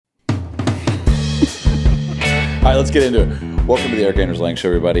let's get into it. Welcome to the Eric Anders Lang Show,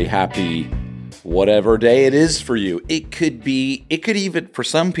 everybody. Happy whatever day it is for you. It could even, for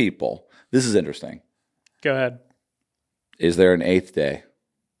some people, this is interesting. Go ahead. Is there an eighth day?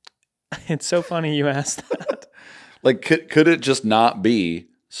 It's so funny you asked that. Like, could it just not be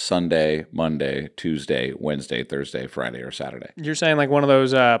Sunday, Monday, Tuesday, Wednesday, Thursday, Friday, or Saturday? You're saying like one of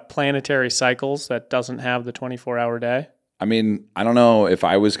those planetary cycles that doesn't have the 24-hour day? I mean, I don't know if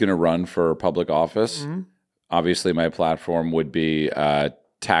I was going to run for public office. Mm-hmm. Obviously, my platform would be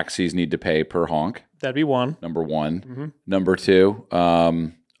taxis need to pay per honk. That'd be one. Number one. Mm-hmm. Number two,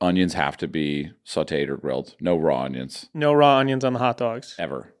 onions have to be sauteed or grilled. No raw onions. No raw onions on the hot dogs.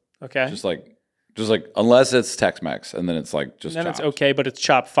 Ever. Okay. Just like unless it's Tex-Mex, and then it's like just then chopped. it's okay, but it's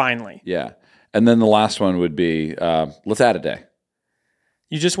chopped finely. Yeah. And then the last one would be let's add a day.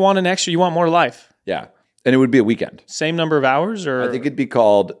 You just want an extra. You want more life. Yeah. And it would be a weekend. Same number of hours, or I think it'd be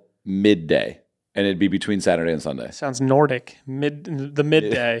called midday, and it'd be between Saturday and Sunday. Sounds Nordic.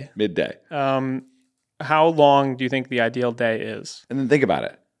 Midday. Midday. How long do you think the ideal day is? And then think about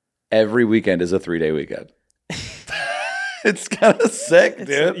it. Every weekend is a 3-day weekend. It's kind of sick,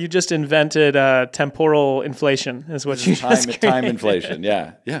 dude. You just invented temporal inflation, is what you just created. Time inflation.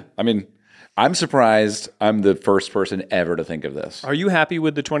 Yeah. Yeah. I mean, I'm surprised I'm the first person ever to think of this. Are you happy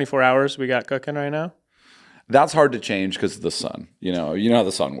with the 24 hours we got cooking right now? That's hard to change because of the sun. You know how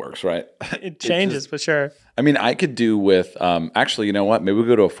the sun works, right? It changes for sure. I mean, I could do with actually, you know what? Maybe we'll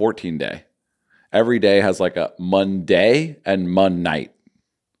go to a 14-day. Every day has like a Monday and Mon night.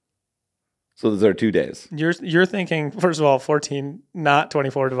 So those are 2 days. You're thinking, first of all, 14, not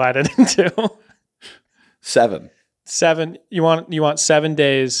 24 divided into 7. 7. You want 7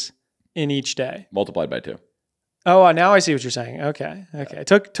 days in each day. Multiplied by 2. Oh, now I see what you're saying. Okay. It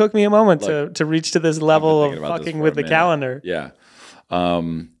took me a moment to reach to this level of fucking with the calendar. Yeah.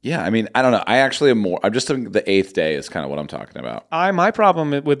 Yeah, I mean, I don't know. I actually am more, I'm just thinking the 8th day is kind of what I'm talking about. My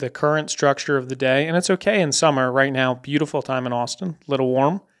problem with the current structure of the day, and it's okay in summer right now, beautiful time in Austin, a little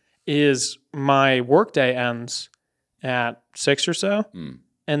warm, is my workday ends at 6 or so,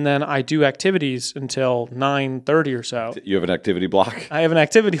 and then I do activities until 9:30 or so. You have an activity block? I have an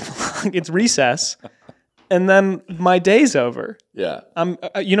activity block. It's recess. And then my day's over. Yeah.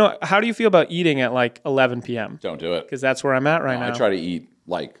 How do you feel about eating at like 11 p.m.? Don't do it. Because that's where I'm at right now. I try to eat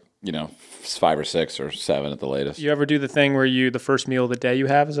like, 5 or 6 or 7 at the latest. You ever do the thing where the first meal of the day you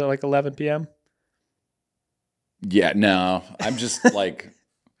have is at like 11 p.m.? Yeah, no. I'm just like...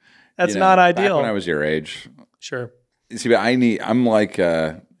 That's not ideal. Back when I was your age. Sure. See, but I'm like,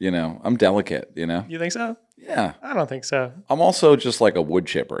 I'm delicate, You think so? Yeah. I don't think so. I'm also just like a wood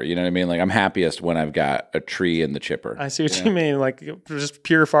chipper, you know what I mean? Like I'm happiest when I've got a tree in the chipper. I see what you mean, like just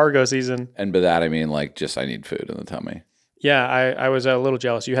pure Fargo season. And by that I mean like just I need food in the tummy. Yeah, I was a little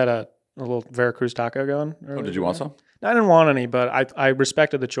jealous. You had a little Veracruz taco going. Oh, did you want some? No, I didn't want any, but I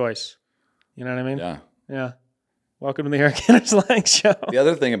respected the choice. You know what I mean? Yeah. Yeah. Welcome to the Eric Anders Lang Show. The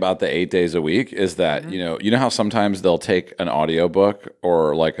other thing about the 8 days a week is that, you know how sometimes they'll take an audio book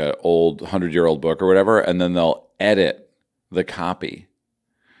or like an old 100-year-old book or whatever, and then they'll edit the copy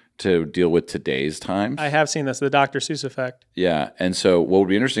to deal with today's times. I have seen this, the Dr. Seuss effect. Yeah. And so what would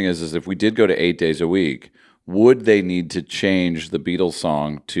be interesting is if we did go to 8 days a week, would they need to change the Beatles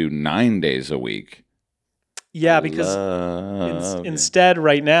song to 9 days a week? Yeah, because instead,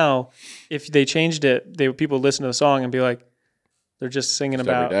 right now, if they changed it, people would listen to the song and be like, they're just singing just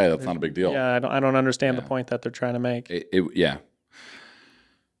about every day. That's not a big deal. Yeah, I don't understand the point that they're trying to make. Yeah.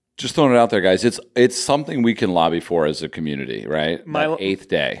 Just throwing it out there, guys. It's something we can lobby for as a community, right? My 8th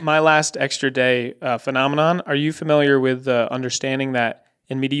day. My last extra day phenomenon. Are you familiar with the understanding that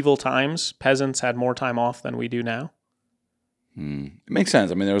in medieval times, peasants had more time off than we do now? It makes sense.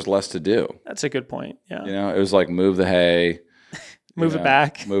 I mean, there was less to do. That's a good point. Yeah. It was like move the hay. Move it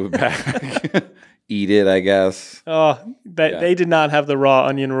back. Move it back. Eat it, I guess. Oh, they did not have the raw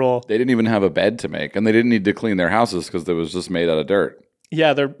onion roll. They didn't even have a bed to make, and they didn't need to clean their houses because it was just made out of dirt.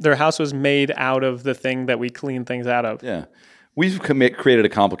 Yeah, their house was made out of the thing that we clean things out of. Yeah. We've created a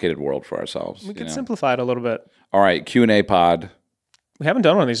complicated world for ourselves. We could simplify it a little bit. All right, Q&A pod. We haven't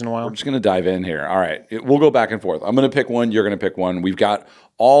done one of these in a while. We're just going to dive in here. All right. We'll go back and forth. I'm going to pick one. You're going to pick one. We've got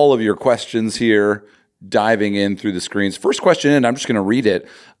all of your questions here diving in through the screens. First question in, I'm just going to read it.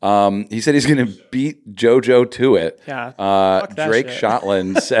 He said he's going to beat JoJo to it. Yeah. Drake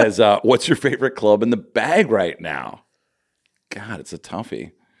Shotland says, what's your favorite club in the bag right now? God, it's a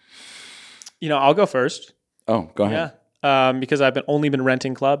toughie. I'll go first. Oh, go ahead. Yeah. Because I've only been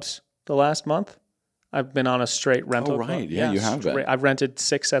renting clubs the last month. I've been on a straight rental. Oh, right. Club. Yeah, you have been. I've rented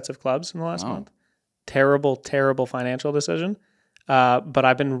 6 sets of clubs in the last month. Terrible, terrible financial decision. But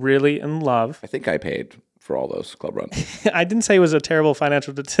I've been really in love. I think I paid for all those club runs. I didn't say it was a terrible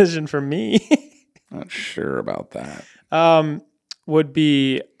financial decision for me. Not sure about that. Would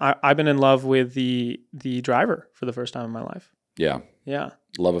be I've been in love with the driver for the first time in my life. Yeah. Yeah.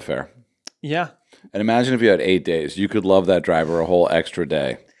 Love affair. Yeah. And imagine if you had 8 days. You could love that driver a whole extra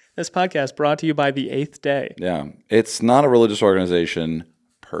day. This podcast brought to you by the 8th Day. Yeah. It's not a religious organization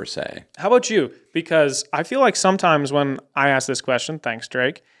per se. How about you? Because I feel like sometimes when I ask this question, thanks,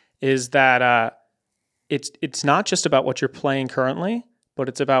 Drake, is that it's not just about what you're playing currently, but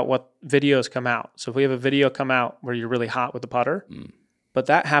it's about what videos come out. So if we have a video come out where you're really hot with the putter, but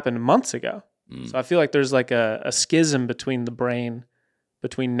that happened months ago. So I feel like there's like a schism between the brain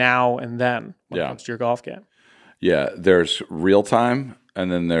between now and then when it comes to your golf game. Yeah, there's real time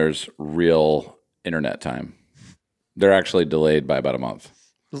and then there's real internet time. They're actually delayed by about a month.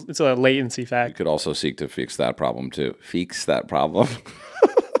 It's a latency You fact. could also seek to fix that problem too. Fix that problem.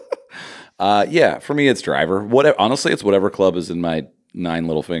 Yeah, for me it's driver. Honestly, it's whatever club is in my 9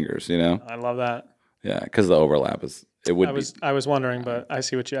 little fingers, you know? I love that. Yeah, because the overlap is, it would be. I was wondering, but I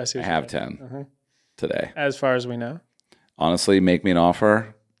see what you. I see. What I have 10 today. As far as we know. Honestly, make me an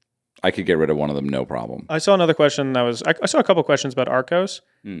offer. I could get rid of one of them, no problem. I saw another question that was. I saw a couple questions about Arccos.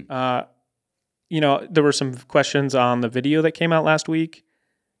 There were some questions on the video that came out last week.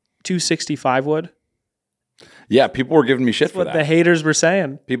 265 wood. Yeah, people were giving me shit for What that. the haters were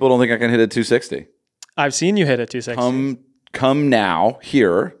saying. People don't think I can hit a 260. I've seen you hit a 260. Come now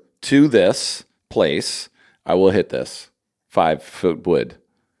here to this place. I will hit this 5-foot wood,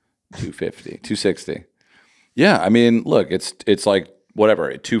 250, 260. Yeah, I mean, look, it's like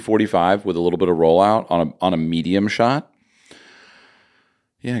whatever, 245 with a little bit of rollout on a medium shot.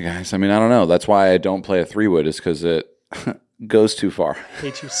 Yeah, guys. I mean, I don't know. That's why I don't play a 3-wood is because it goes too far. I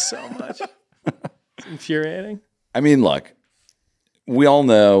hate you so much. It's infuriating. I mean, look, we all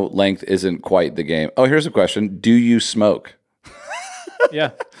know length isn't quite the game. Oh, here's a question: do you smoke?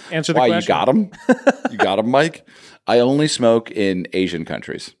 Yeah. Answer the Why, question. you got him? You got him, Mike? I only smoke in Asian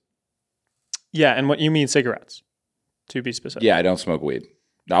countries. Yeah, and what you mean cigarettes, to be specific. Yeah, I don't smoke weed.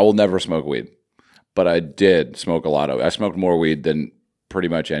 I will never smoke weed. But I did smoke a lot of it. I smoked more weed than pretty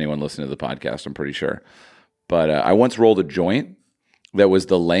much anyone listening to the podcast, I'm pretty sure. But I once rolled a joint that was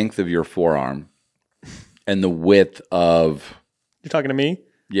the length of your forearm and the width of... You're talking to me?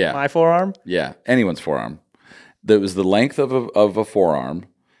 Yeah. My forearm? Yeah, anyone's forearm. That was the length of a forearm,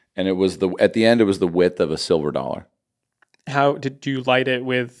 and it was at the end it was the width of a silver dollar. How did you light it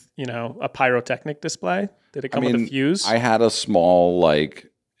with, a pyrotechnic display? Did it come with a fuse? I had a small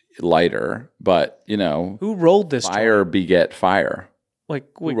lighter, but Who rolled this? fire beget fire.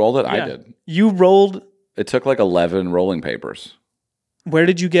 Who rolled it? Yeah. I did. You rolled. It took 11 rolling papers. Where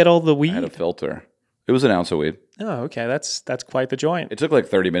did you get all the I had a weed? filter. It was an ounce of weed. Oh, okay. That's quite the joint. It took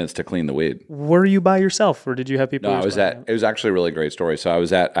 30 minutes to clean the weed. Were you by yourself, or did you have people? No, who I was playing it was actually a really great story. So I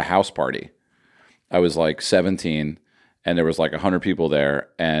was at a house party. I was 17 and there was 100 people there.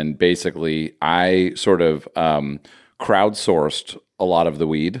 And basically I sort of crowdsourced a lot of the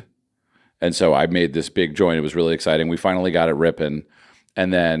weed. And so I made this big joint. It was really exciting. We finally got it ripping.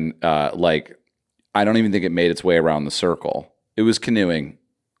 And then I don't even think it made its way around the circle. It was canoeing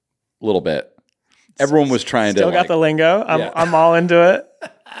a little bit. Everyone was trying Still to got the lingo. Yeah. I'm all into it.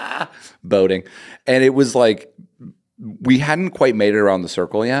 boating. And it was we hadn't quite made it around the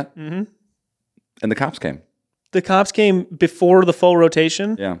circle yet. Mm-hmm. And the cops came. The cops came before the full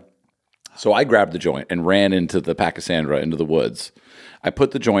rotation. Yeah. So I grabbed the joint and ran into the Pachysandra, into the woods. I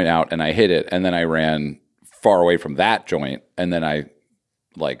put the joint out and I hit it. And then I ran far away from that joint. And then I,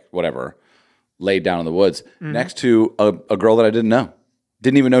 laid down in the woods next to a girl that I didn't know.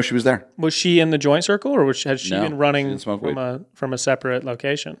 Didn't even know she was there. Was she in the joint circle, or had she No, been running she didn't smoke from a separate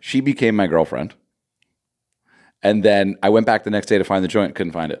location? She became my girlfriend. And then I went back the next day to find the joint,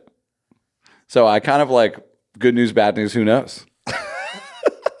 couldn't find it. So I kind of good news, bad news, who knows?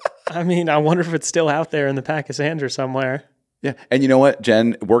 I mean, I wonder if it's still out there in the Pachysandra somewhere. Yeah. And you know what?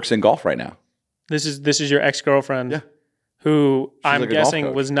 Jen works in golf right now. This is your ex-girlfriend, Yeah. who I'm like a golf guessing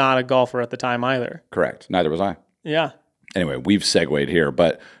coach. was not a golfer at the time either. Correct. Neither was I. Yeah. Anyway, we've segued here,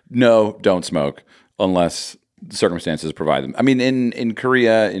 but no, don't smoke unless circumstances provide them. I mean, in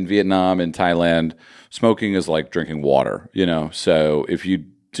Korea, in Vietnam, in Thailand, smoking is like drinking water, So if you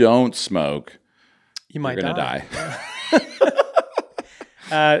don't smoke, You might you're going to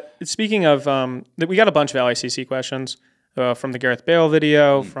die. Speaking of, we got a bunch of LICC questions from the Gareth Bale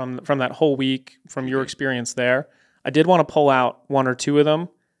video, from that whole week, from your experience there. I did want to pull out one or two of them.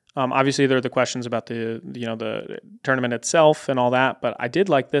 Obviously, there are the questions about the tournament itself and all that, but I did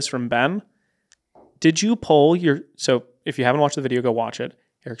like this from Ben. Did you poll so if you haven't watched the video, go watch it.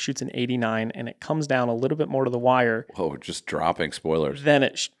 Eric shoots an 89, and it comes down a little bit more to the wire Oh, just dropping spoilers. than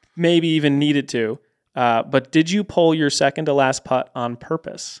it maybe even needed to. But did you pull your second to last putt on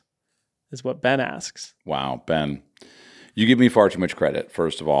purpose? Is what Ben asks. Wow, Ben, you give me far too much credit,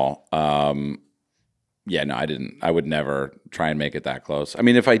 first of all. Yeah, no, I didn't. I would never try and make it that close. I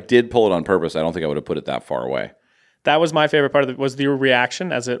mean, if I did pull it on purpose, I don't think I would have put it that far away. That was my favorite part of it, was the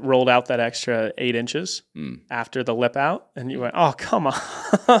reaction as it rolled out that extra 8 inches after the lip out. And you went, oh, come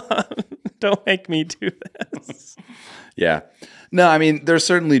on. Don't make me do this. Yeah. No, I mean, there's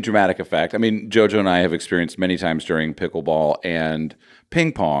certainly dramatic effect. I mean, JoJo and I have experienced many times during pickleball and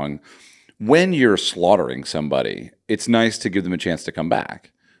ping pong, when you're slaughtering somebody, it's nice to give them a chance to come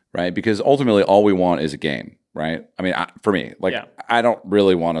back, right? Because ultimately all we want is a game, right? I mean, for me, like, Yeah. I don't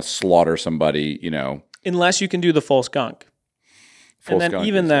really want to slaughter somebody, you know. Unless you can do the full skunk. Full And then skunk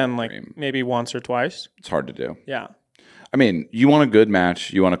even is then, like extreme. maybe once or twice. It's hard to do. Yeah. I mean, you want a good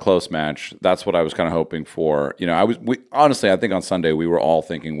match, you want a close match. That's what I was kind of hoping for. You know, honestly, I think on Sunday we were all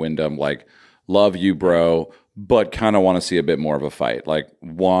thinking Wyndham, like, love you, bro, but kind of want to see a bit more of a fight. Like,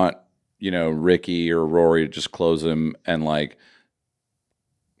 want, you know, Ricky or Rory to just close him, and, like,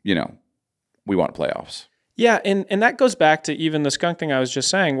 you know, we want playoffs. Yeah, and that goes back to even the skunk thing I was just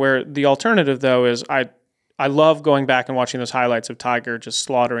saying, where the alternative, though, is I love going back and watching those highlights of Tiger just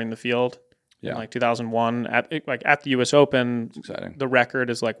slaughtering the field. Yeah. In like 2001 at the U.S. Open. It's exciting. The record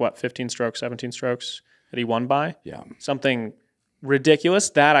is like, what, 15 strokes, 17 strokes that he won by? Yeah. Something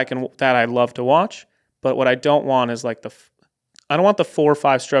ridiculous that I love to watch. But what I don't want is like I don't want the 4 or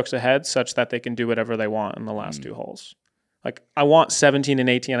 5 strokes ahead such that they can do whatever they want in the last 2 holes. Like, I want 17 and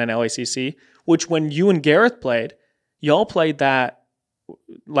 18 on an LACC, which when you and Gareth played, y'all played that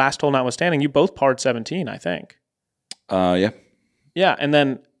last hole notwithstanding, you both parred 17, I think. Yeah. Yeah,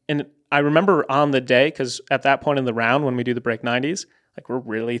 and I remember on the day, because at that point in the round when we do the break 90s, like, we're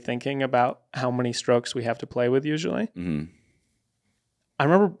really thinking about how many strokes we have to play with usually. Mm-hmm. I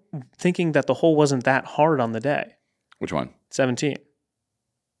remember thinking that the hole wasn't that hard on the day. Which one? 17.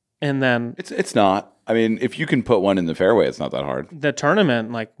 And then It's not. I mean, if you can put one in the fairway, it's not that hard. the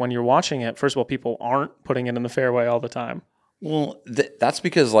tournament, like, when you're watching it, first of all, people aren't putting it in the fairway all the time. Well, that's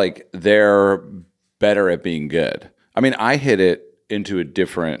because, like, they're better at being good. I mean, I hit it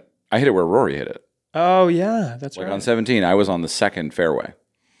where Rory hit it. Oh, yeah, that's Like right. on 17, I was on the second fairway.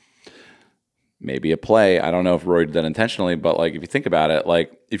 Maybe a play. I don't know if Rory did that intentionally, but, like, if you think about it,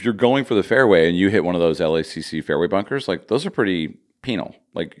 like, if you're going for the fairway and you hit one of those LACC fairway bunkers, like, those are pretty penal.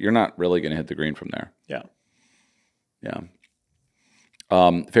 Like, you're not really going to hit the green from there. Yeah. Yeah.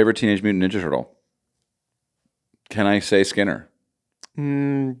 Favorite Teenage Mutant Ninja Turtle? Can I say Skinner?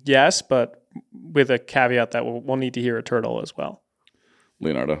 Yes, but with a caveat that we'll need to hear a turtle as well.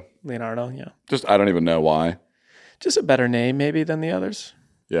 Leonardo. Leonardo, yeah. Just, I don't even know why. Just a better name maybe than the others.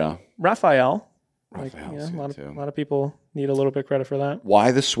 Yeah. Raphael. Raphael's A good, too. lot of people need a little bit of credit for that.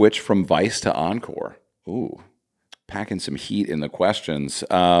 Why the switch from Vice to Encore? Ooh, packing some heat in the questions.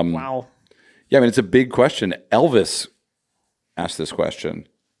 Wow. Yeah, I mean, it's a big question. Elvis asked this question.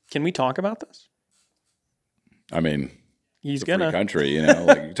 Can we talk about this? I mean, He's it's a free gonna. country, you know,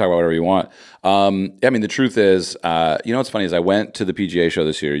 like, you can talk about whatever you want. Yeah, I mean, the truth is, you know what's funny is I went to the PGA show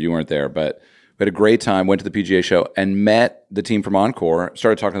this year. You weren't there, but we had a great time, went to the PGA show and met the team from Encore,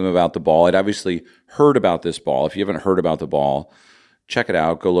 started talking to them about the ball. I'd obviously heard about this ball. If you haven't heard about the ball, check it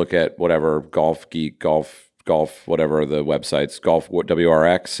out. Go look at whatever, Golf Geek, Golf, whatever the websites, Golf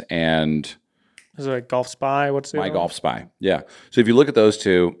WRX, and Is it like Golf Spy? What's the My other one? Golf Spy. Yeah. So if you look at those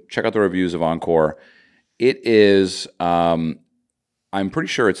two, check out the reviews of Encore. It is, I'm pretty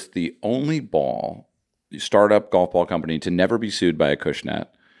sure it's the only startup golf ball company to never be sued by Acushnet,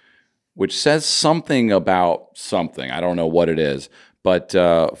 which says something about something. I don't know what it is, but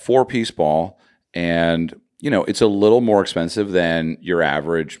 4-piece ball. And, you know, it's a little more expensive than your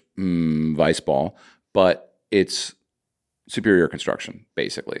average Vice ball, but it's superior construction,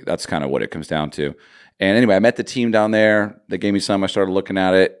 basically. That's kind of what it comes down to. And anyway, I met the team down there. They gave me some. I started looking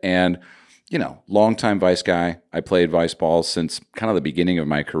at it. And, you know, longtime Vice guy. I played Vice balls since kind of the beginning of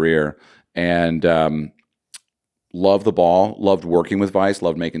my career. And loved the ball, loved working with Vice,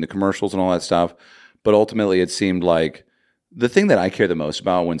 loved making the commercials and all that stuff. But ultimately, it seemed like the thing that I care the most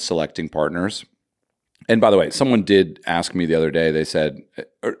about when selecting partners. And by the way, someone did ask me the other day, they said,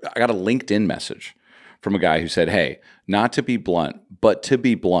 I got a LinkedIn message from a guy who said, hey, not to be blunt, but to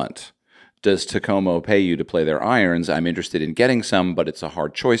be blunt, does Tacomo pay you to play their irons? I'm interested in getting some, but it's a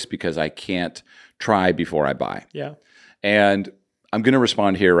hard choice because I can't try before I buy. Yeah. And I'm going to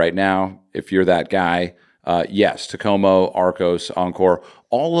respond here right now. If you're that guy, yes, Tacomo, Arcos, Encore,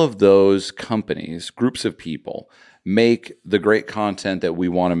 all of those companies, groups of people, make the great content that we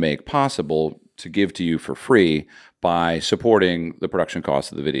want to make possible to give to you for free by supporting the production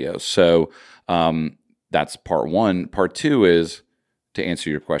costs of the videos. So that's part one. Part two is to answer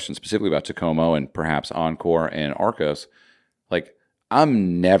your question specifically about Takomo and perhaps Encore and Arccos. Like,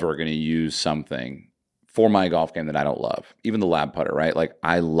 I'm never going to use something for my golf game that I don't love. Even the lab putter, right? Like,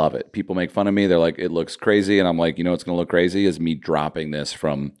 I love it. People make fun of me. They're like, it looks crazy. And I'm like, you know what's going to look crazy is me dropping this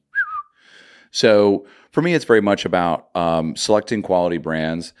from. So for me, it's very much about selecting quality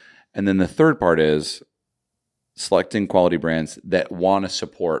brands. And then the third part is selecting quality brands that want to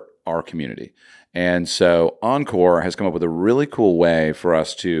support our community. And so Encore has come up with a really cool way for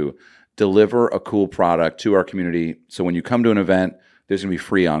us to deliver a cool product to our community. So when you come to an event, there's going to be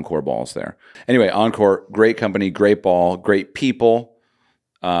free Encore balls there. Anyway, Encore, great company, great ball, great people.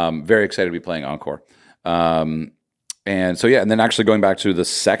 Very excited to be playing Encore. And so, yeah, and then actually going back to the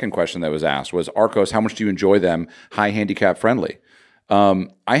second question that was asked was, Arccos, how much do you enjoy them? High handicap friendly.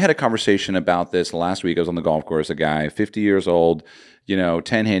 I had a conversation about this last week. I was on the golf course, a guy, 50 years old, 10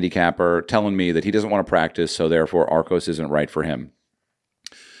 handicapper, telling me that he doesn't want to practice, so therefore Arccos isn't right for him.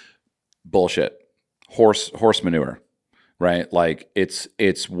 Bullshit. Horse manure, right? Like, it's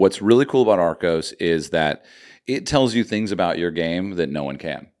what's really cool about Arccos is that it tells you things about your game that no one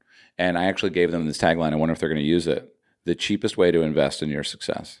can. And I actually gave them this tagline. I wonder if they're going to use it. The cheapest way to invest in your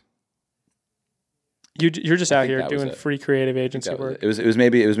success. You're just out here doing free creative agency work. It was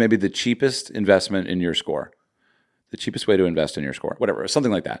maybe the cheapest investment in your score. The cheapest way to invest in your score. Whatever,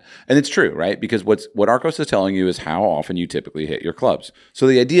 something like that. And it's true, right? Because what Arccos is telling you is how often you typically hit your clubs. So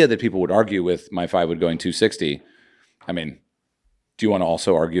the idea that people would argue with my 5-wood going 260, I mean, do you want to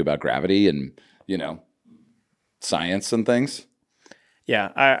also argue about gravity and, science and things?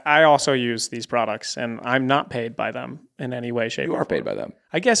 Yeah, I also use these products, and I'm not paid by them in any way, shape, or form. You are paid by them.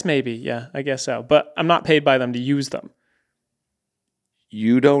 I guess maybe, yeah, I guess so. But I'm not paid by them to use them.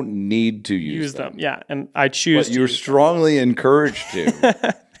 You don't need to use them. Yeah, and I choose but you're strongly encouraged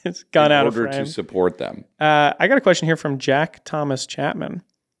to. It's gone out of frame. In order to support them. I got a question here from Jack Thomas Chapman.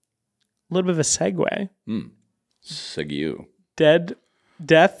 A little bit of a segue. Segue.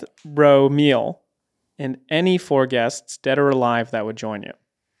 Death row meal. And any 4 guests, dead or alive, that would join you.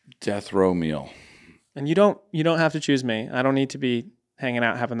 Death row meal. And you don't have to choose me. I don't need to be hanging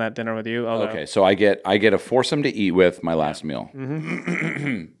out having that dinner with you. Although. Okay, so I get a foursome to eat with my last meal.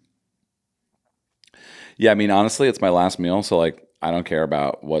 Mm-hmm. Yeah, I mean, honestly, it's my last meal, so like I don't care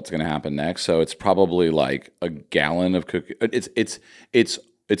about what's going to happen next. So it's probably like a gallon of cookie.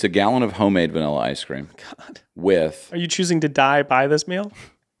 It's a gallon of homemade vanilla ice cream. God. With. Are you choosing to die by this meal?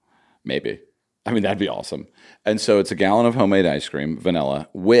 Maybe. I mean, that'd be awesome. And so it's a gallon of homemade ice cream, vanilla,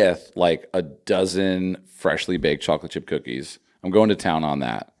 with like a dozen freshly baked chocolate chip cookies. I'm going to town on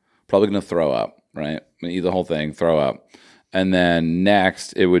that. Probably going to throw up, right? I'm going to eat the whole thing, throw up. And then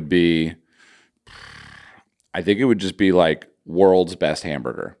next, it would be, I think it would just be like world's best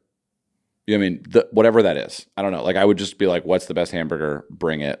hamburger. You know what I mean? Whatever that is. I don't know. Like, I would just be like, what's the best hamburger?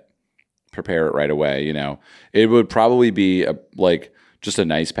 Bring it. Prepare it right away, It would probably be just a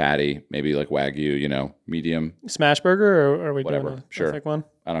nice patty, maybe like Wagyu, medium. Smash burger, or are we whatever. Doing a Sure. thick one?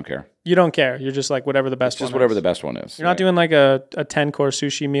 I don't care. You don't care. You're just like whatever the best one is. Just whatever the best one is. You're not doing like a 10-course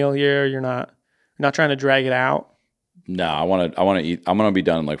sushi meal here. You're not trying to drag it out. No, I want to eat. I'm going to be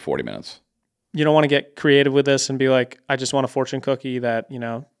done in like 40 minutes. You don't want to get creative with this and be like, I just want a fortune cookie that,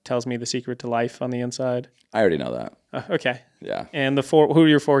 tells me the secret to life on the inside. I already know that. Okay. Yeah. And who are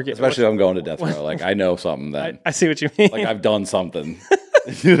your 4 guests? Especially if I'm going to death row. Like, I know something that. I see what you mean. Like, I've done something.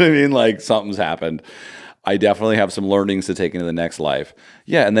 You know what I mean? Like, something's happened. I definitely have some learnings to take into the next life.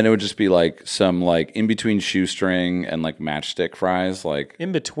 Yeah, and then it would just be like some like in between shoestring and like matchstick fries. Like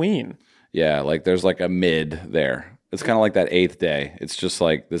in between. Yeah, like there's like a mid there. It's kind of like that 8th day. It's just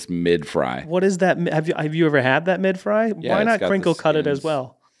like this mid fry. What is that? Have you ever had that mid fry? Yeah, why not crinkle cut it as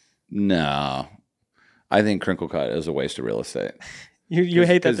well? No, I think crinkle cut is a waste of real estate. You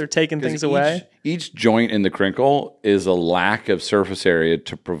hate that they're taking things away? Each joint in the crinkle is a lack of surface area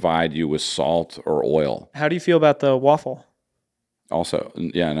to provide you with salt or oil. How do you feel about the waffle? Also,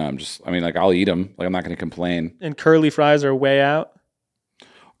 yeah, no, I'll eat them. Like, I'm not going to complain. And curly fries are way out?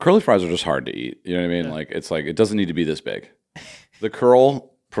 Curly fries are just hard to eat. You know what I mean? Yeah. Like, it's like, it doesn't need to be this big. The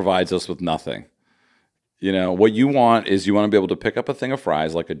curl provides us with nothing. What you want is you want to be able to pick up a thing of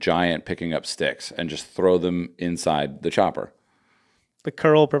fries like a giant picking up sticks and just throw them inside the chopper. The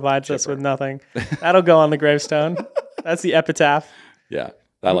curl provides us with nothing. That'll go on the gravestone. That's the epitaph. Yeah,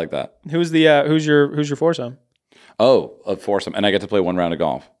 I like that. Who's your foursome? Oh, a foursome, and I get to play 1 round of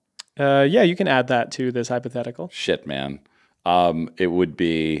golf. Yeah, you can add that to this hypothetical. Shit, man. It would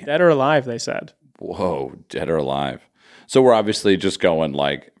be dead or alive. They said. Whoa, dead or alive. So we're obviously just going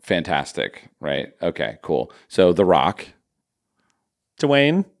like fantastic, right? Okay, cool. So The Rock.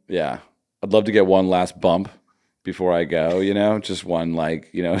 Dwayne. Yeah. I'd love to get one last bump before I go, just one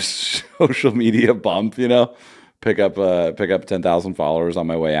social media bump, pick up 10,000 followers on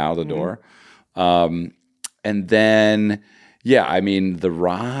my way out the door. And then, yeah, I mean, The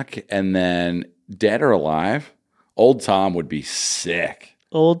Rock, and then dead or alive, Old Tom would be sick.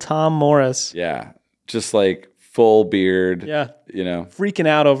 Old Tom Morris. Yeah. Just like full beard. Yeah. Freaking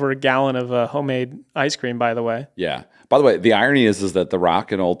out over a gallon of homemade ice cream, by the way. Yeah. By the way, the irony is that The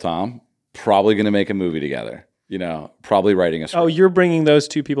Rock and Old Tom probably going to make a movie together. Probably writing a script. Oh, you're bringing those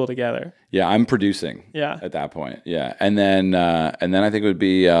two people together. Yeah, I'm producing. Yeah. At that point. Yeah. And then I think it would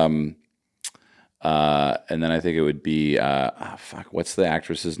be what's the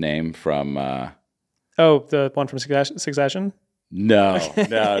actress's name from the one from Succession? No,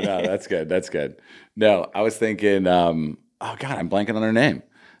 that's good. That's good. No, I was thinking oh God, I'm blanking on her name.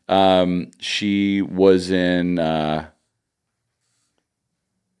 She was in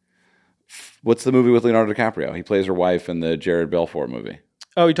what's the movie with Leonardo DiCaprio? He plays her wife in the Jared Belfort movie.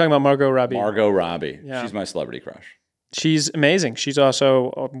 Oh, you're talking about Margot Robbie. Margot Robbie. Yeah. She's my celebrity crush. She's amazing. She's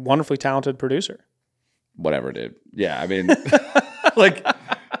also a wonderfully talented producer. Whatever, dude. Yeah, I mean, like,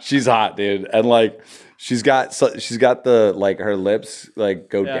 she's hot, dude, and like, she's got the like her lips like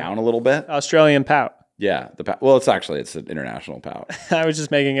go down a little bit. Australian pout. Yeah, the pout. Well, it's an international pout. I was just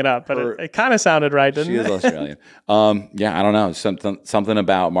making it up, but it kind of sounded right, didn't it? She is Australian. Yeah, I don't know. Something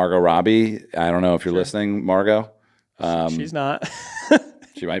about Margot Robbie. I don't know if you're listening, Margot. She's not.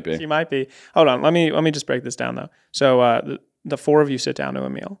 She might be. She might be. Hold on. Let me just break this down though. So the four of you sit down to a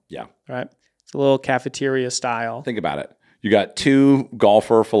meal. Yeah. Right. It's a little cafeteria style. Think about it. You got two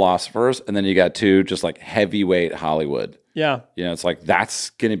golfer philosophers, and then you got two just like heavyweight Hollywood. Yeah. It's like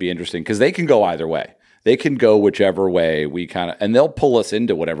that's going to be interesting because they can go either way. They can go whichever way and they'll pull us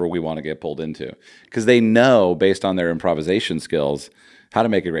into whatever we want to get pulled into because they know based on their improvisation skills how to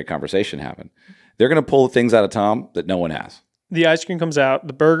make a great conversation happen. They're going to pull things out of Tom that no one has. The ice cream comes out,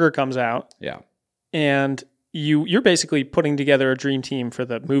 the burger comes out. Yeah. And you're basically putting together a dream team for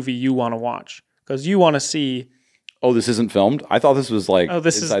the movie you want to watch because you want to see. Oh, this isn't filmed? I thought this was like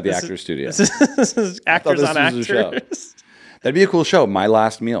inside the actor's studio. This is actors on actors. That'd be a cool show. My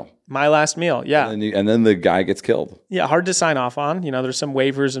Last Meal. My Last Meal, yeah. And then the guy gets killed. Yeah, hard to sign off on. There's some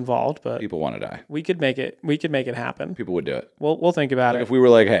waivers involved, but people want to die. We could make it. We could make it happen. People would do it. We'll think about it. If we were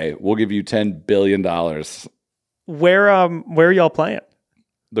like, hey, we'll give you $10 billion. Where are y'all playing?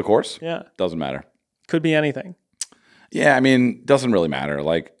 The course? Yeah. Doesn't matter. Could be anything. Yeah, I mean, doesn't really matter.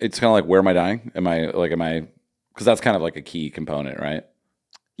 Like, it's kind of like, where am I dying? Am I, because that's kind of like a key component, right?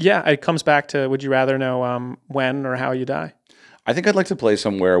 Yeah, it comes back to, would you rather know when or how you die? I think I'd like to play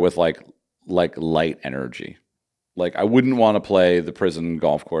somewhere with like light energy. Like, I wouldn't want to play the prison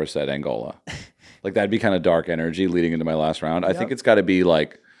golf course at Angola. Like, that'd be kind of dark energy leading into my last round. I think it's got to be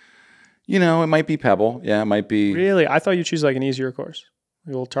like, it might be Pebble. Yeah, it might be. Really? I thought you'd choose like an easier course. A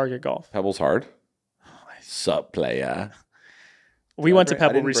little target golf. Pebble's hard. Sup, playa. We went to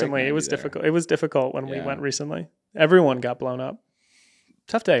Pebble recently. It was difficult. It was difficult when we went recently. Everyone got blown up.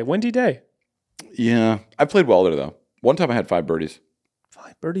 Tough day. Windy day. Yeah. I played well there, though. One time I had 5 birdies.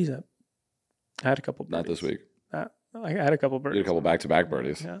 5 birdies? I had a couple birdies. Not this week. I had a couple birdies. You had a couple back-to-back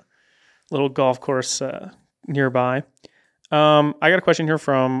birdies. Yeah. Little golf course nearby. I got a question here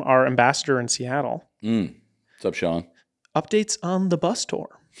from our ambassador in Seattle. What's up, Sean? Updates on the bus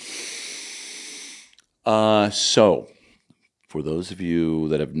tour. So, for those of you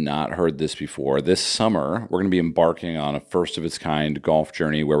that have not heard this before, this summer we're going to be embarking on a first-of-its-kind golf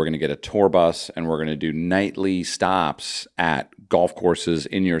journey where we're going to get a tour bus and we're going to do nightly stops at golf courses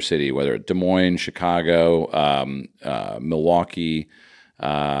in your city, whether it's Des Moines, Chicago, Milwaukee,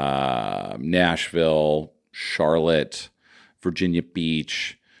 Nashville, Charlotte, Virginia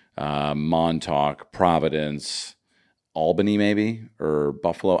Beach, Montauk, Providence, Albany maybe, or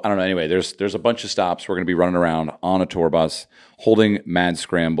Buffalo. I don't know. Anyway, there's a bunch of stops. We're going to be running around on a tour bus holding Mad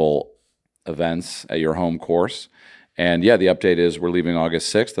Scramble events at your home course. And yeah, the update is we're leaving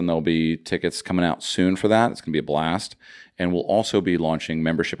August 6th, and there'll be tickets coming out soon for that. It's going to be a blast. And we'll also be launching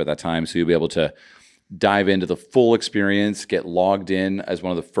membership at that time, so you'll be able to dive into the full experience, get logged in as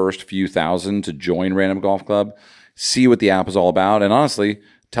one of the first few thousand to join Random Golf Club, see what the app is all about, and honestly,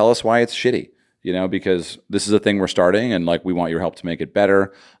 tell us why it's shitty. Because this is a thing we're starting and like we want your help to make it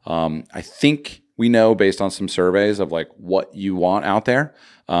better. I think we know based on some surveys of like what you want out there.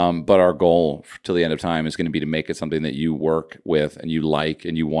 But our goal till the end of time is going to be to make it something that you work with and you like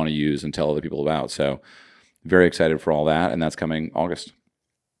and you want to use and tell other people about. So very excited for all that. And that's coming August.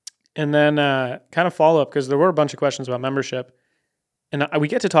 And then kind of follow up, because there were a bunch of questions about membership. And we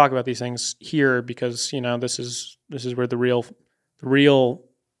get to talk about these things here because, this is where the real,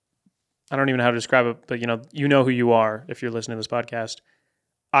 I don't even know how to describe it, but you know who you are if you're listening to this podcast.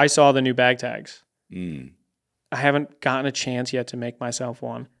 I saw the new bag tags. Mm. I haven't gotten a chance yet to make myself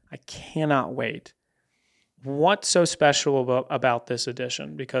one. I cannot wait. What's so special about this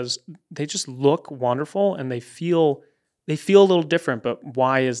edition? Because they just look wonderful and they feel a little different, but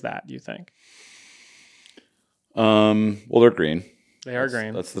why is that, do you think? Well, they're green. They are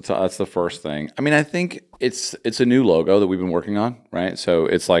green. That's the first thing. I mean, I think it's a new logo that we've been working on, right? So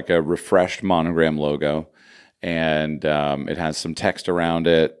it's like a refreshed monogram logo, and it has some text around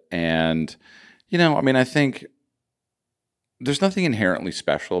it. And I mean, I think there's nothing inherently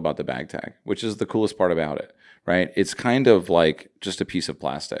special about the bag tag, which is the coolest part about it, right? It's kind of like just a piece of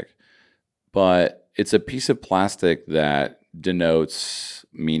plastic, but it's a piece of plastic that denotes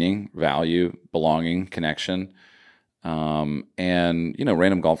meaning, value, belonging, connection. And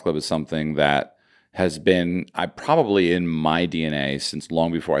Random Golf Club is something that has been probably in my DNA since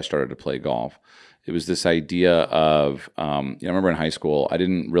long before I started to play golf. It was this idea of, I remember in high school, I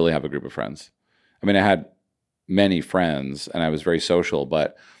didn't really have a group of friends. I mean, I had many friends and I was very social,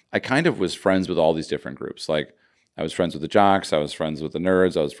 but I kind of was friends with all these different groups. Like I was friends with the jocks, I was friends with the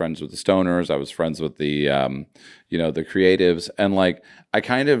nerds, I was friends with the stoners, I was friends with the, the creatives. And like, I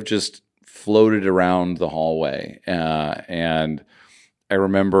kind of just floated around the hallway. And I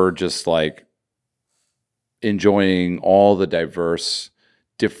remember just like enjoying all the diverse,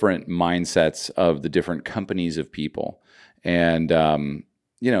 different mindsets of the different companies of people. And,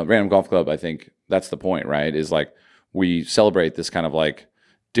 Random Golf Club, I think that's the point, right? Is like we celebrate this kind of like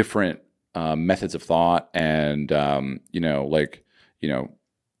different methods of thought and,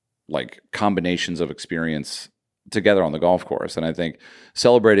 like combinations of experience together on the golf course. And I think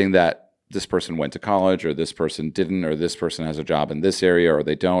celebrating that this person went to college or this person didn't, or this person has a job in this area or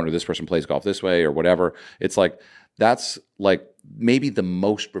they don't, or this person plays golf this way or whatever. It's like, that's like maybe the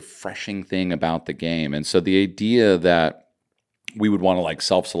most refreshing thing about the game. And so the idea that we would want to like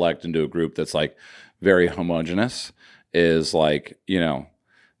self-select into a group that's like very homogenous is like,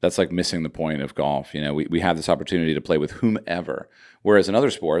 that's like missing the point of golf. We have this opportunity to play with whomever. Whereas in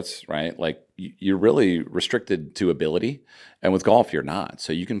other sports, right, like you're really restricted to ability. And with golf, you're not.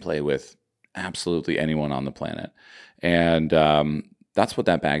 So you can play with absolutely anyone on the planet. And that's what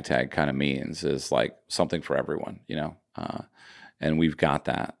that bag tag kind of means, is like something for everyone, and we've got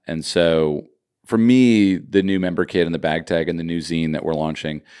that. And so for me, the new member kit and the bag tag and the new zine that we're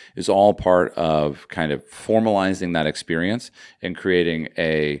launching is all part of kind of formalizing that experience and creating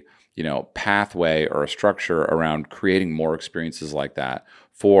a pathway or a structure around creating more experiences like that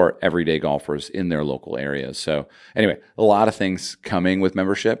for everyday golfers in their local areas. So anyway, a lot of things coming with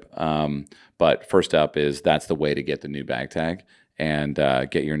membership. But first up is that's the way to get the new bag tag and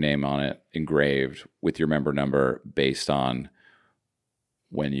get your name on it engraved with your member number based on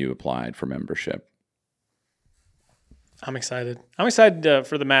when you applied for membership. I'm excited. I'm excited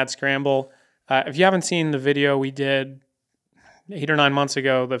for the Mad Scramble. If you haven't seen the video we did 8 or 9 months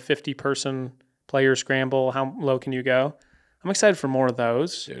ago, the 50-person player scramble, how low can you go? I'm excited for more of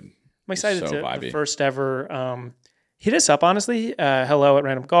those. Dude, I'm excited so to vibey. the first ever. Hit us up, honestly. Hello at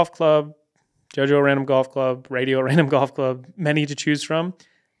Random Golf Club, JoJo at Random Golf Club, Radio at Random Golf Club, many to choose from.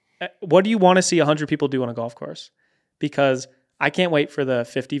 What do you want to see 100 people do on a golf course? Because I can't wait for the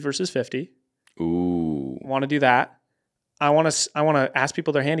 50 versus 50. Ooh. Want to do that. I want to ask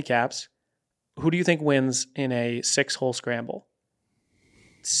people their handicaps. Who do you think wins in a 6-hole scramble?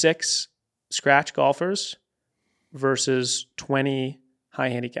 6 scratch golfers versus 20 high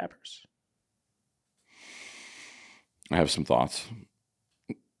handicappers. I have some thoughts.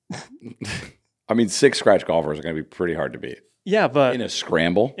 I mean, 6 scratch golfers are going to be pretty hard to beat. Yeah, but in a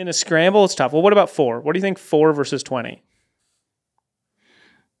scramble? In a scramble, it's tough. Well, what about 4? What do you think 4 versus 20?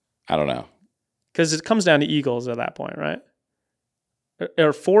 I don't know. Because it comes down to eagles at that point, right?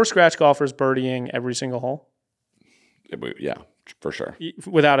 Are 4 scratch golfers birdieing every single hole? Yeah, for sure.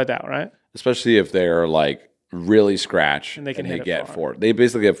 Without a doubt, right? Especially if they're like really scratch and they get far. 4. They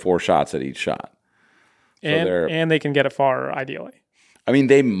basically have 4 shots at each shot. So and they can get it far, ideally. I mean,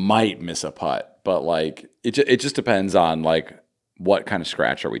 they might miss a putt, but like it just depends on like what kind of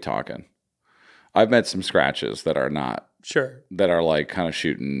scratch are we talking. I've met some scratches that are not sure, that are like kind of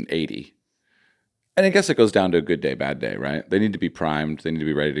shooting 80. And I guess it goes down to a good day, bad day, right? They need to be primed. They need to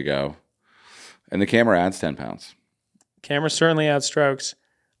be ready to go. And the camera adds 10 pounds. Camera certainly adds strokes.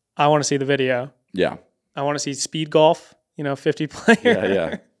 I want to see the video. Yeah. I want to see speed golf, 50 player.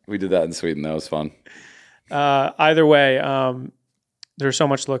 Yeah. We did that in Sweden. That was fun. Either way, there's so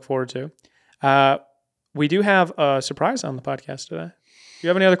much to look forward to. We do have a surprise on the podcast today. Do you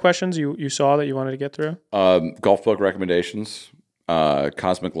have any other questions you saw that you wanted to get through? Golf book recommendations.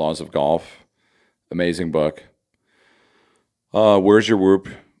 Cosmic Laws of Golf. Amazing book. Where's your whoop?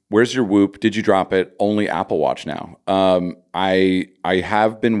 Where's your whoop? Did you drop it? Only Apple Watch now. I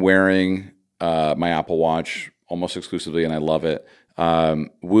have been wearing my Apple Watch almost exclusively, and I love it.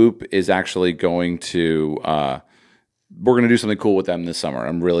 Whoop is actually going to we're going to do something cool with them this summer.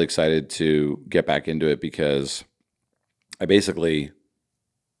 I'm really excited to get back into it because I basically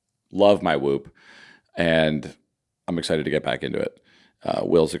love my Whoop, and I'm excited to get back into it.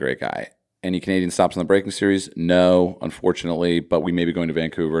 Will's a great guy. Any Canadian stops on the Breaking Series? No, unfortunately, but we may be going to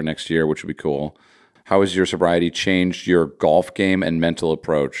Vancouver next year, which would be cool. How has your sobriety changed your golf game and mental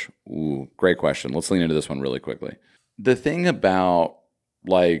approach? Ooh, great question. Let's lean into this one really quickly. The thing about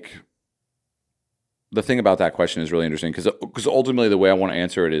that question is really interesting because ultimately the way I want to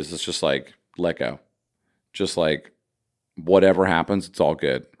answer it is it's just like let go, just like whatever happens, it's all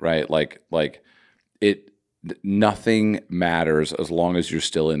good, right? Like nothing matters as long as you're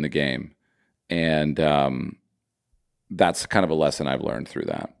still in the game, and that's kind of a lesson I've learned through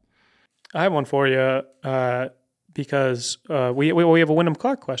that. I have one for you because we have a Wyndham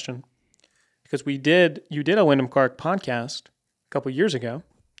Clark question because you did a Wyndham Clark podcast a couple years ago.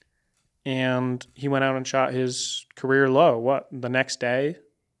 And he went out and shot his career low. The next day?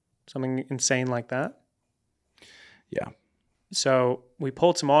 Something insane like that? Yeah. So we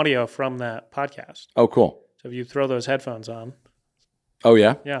pulled some audio from that podcast. Oh, cool. So if you throw those headphones on. Oh,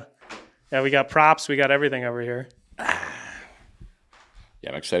 yeah? Yeah. Yeah, we got props. We got everything over here. Yeah,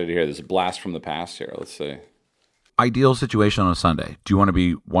 I'm excited to hear. There's a blast from the past here. Let's see. Ideal situation on a Sunday. Do you want to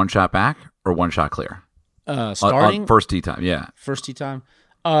be one shot back or one shot clear? Starting? First tee time, yeah. First tee time.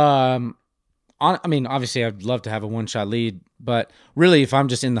 Obviously, I'd love to have a one-shot lead, but really, if I'm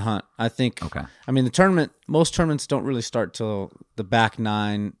just in the hunt, I think. Okay. Most tournaments don't really start till the back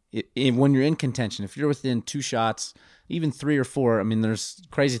nine. When you're in contention, if you're within 2 shots, even 3 or 4, there's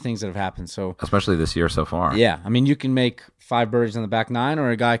crazy things that have happened. So, especially this year so far. Yeah, you can make 5 birdies on the back nine,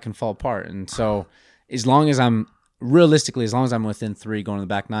 or a guy can fall apart. And so, as long as I'm within 3 going to the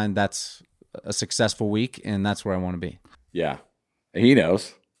back nine, that's a successful week, and that's where I want to be. Yeah. He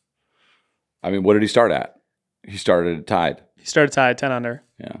knows. What did he start at? He started tied. He started tied, 10 under.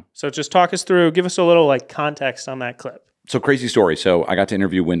 Yeah. So just talk us through, give us a little context on that clip. So crazy story. So I got to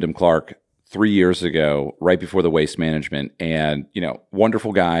interview Wyndham Clark 3 years ago, right before the Waste Management. And,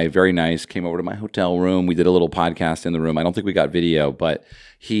 wonderful guy, very nice, came over to my hotel room. We did a little podcast in the room. I don't think we got video, but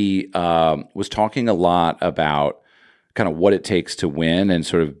he was talking a lot about kind of what it takes to win and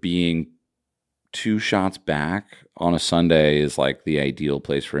sort of being 2 shots back on a Sunday is like the ideal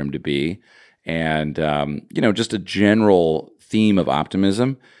place for him to be. And, just a general theme of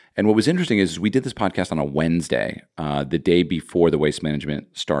optimism. And what was interesting is we did this podcast on a Wednesday, the day before the Waste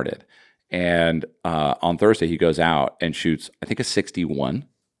Management started. And on Thursday, he goes out and shoots, I think, a 61.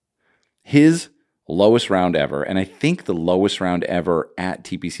 His lowest round ever. And I think the lowest round ever at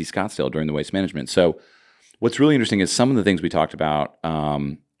TPC Scottsdale during the Waste Management. So what's really interesting is some of the things we talked about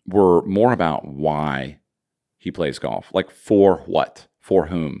were more about why he plays golf, like for what, for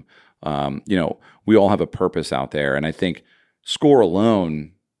whom. We all have a purpose out there, and I think score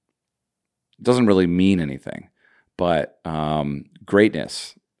alone doesn't really mean anything, but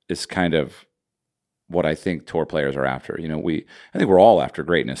greatness is kind of what I think tour players are after. I think we're all after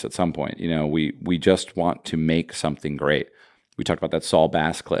greatness at some point. We just want to make something great. We talked about that Saul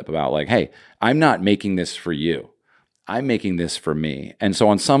Bass clip about hey, I'm not making this for you. I'm making this for me. And so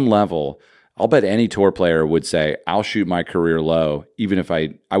on some level, I'll bet any tour player would say, I'll shoot my career low, even if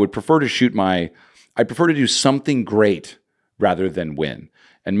I would prefer to I'd prefer to do something great rather than win.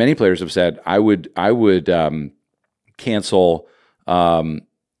 And many players have said, I would cancel, shooting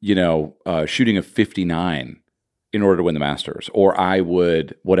a 59 in order to win the Masters, or I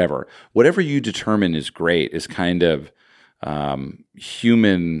would, whatever you determine is great is kind of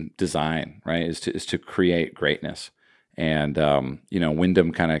human design, right? Is to create greatness. And,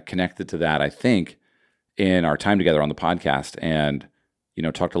 Wyndham kind of connected to that, I think, in our time together on the podcast and,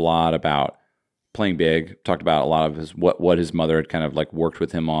 talked a lot about playing big, talked about a lot of what his mother had kind of worked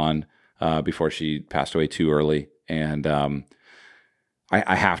with him on before she passed away too early. And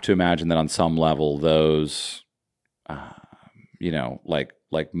I have to imagine that on some level, those,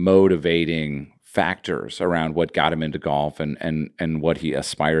 motivating factors around what got him into golf and what he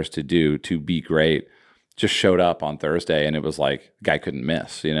aspires to do to be great just showed up on Thursday, and it was like guy couldn't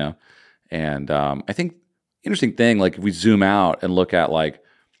miss, And I think interesting thing, if we zoom out and look at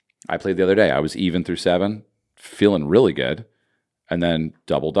I played the other day, I was even through 7, feeling really good. and then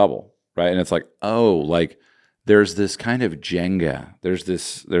double, right? And it's like, oh, like there's this kind of Jenga. There's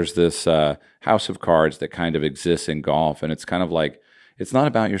this house of cards that kind of exists in golf, and it's kind of like it's not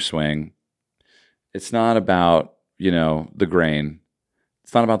about your swing. It's not about, the grain.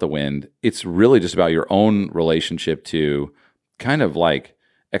 It's not about the wind. It's really just about your own relationship to kind of like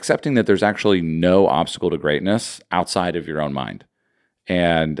accepting that there's actually no obstacle to greatness outside of your own mind.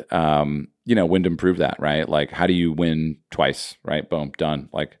 And, Wyndham proved that, right? Like, how do you win twice, right? Boom, done.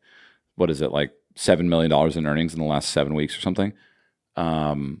 Like, what is it? Like $7 million in earnings in the last 7 weeks or something.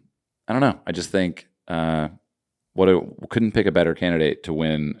 I don't know. I just think couldn't pick a better candidate to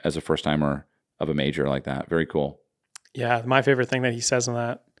win as a first timer of a major like that. Very cool. Yeah, my favorite thing that he says in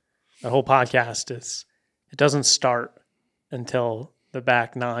that whole podcast is it doesn't start until the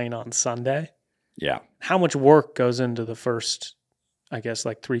back 9 on Sunday. Yeah. How much work goes into the first, I guess,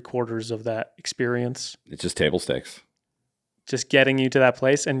 like 3/4 of that experience? It's just table stakes. Just getting you to that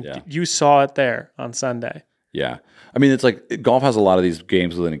place. And Yeah. you saw it there on Sunday. Yeah. I mean, it's like golf has a lot of these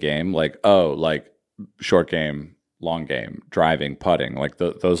games within a game, like, like short game, long game, driving, putting, like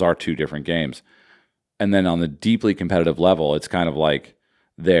those are 2 different games. And then on the deeply competitive level, it's kind of like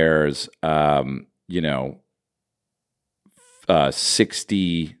there's,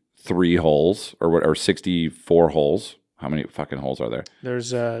 63 holes or 64 holes. How many fucking holes are there? There's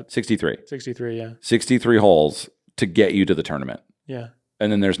 63. 63, yeah. 63 holes to get you to the tournament. Yeah.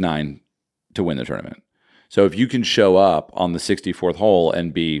 And then there's 9 to win the tournament. So if you can show up on the 64th hole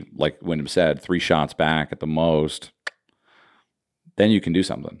and be, like Wyndham said, 3 shots back at the most, then you can do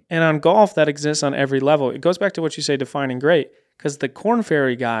something. And on golf, that exists on every level. It goes back to what you say, defining great, because the Korn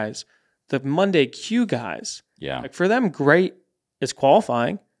Ferry guys, the Monday Q guys, Yeah. like for them, great is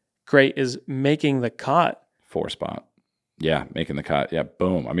qualifying. Great is making the cut. 4 spot. Yeah, making the cut. Yeah,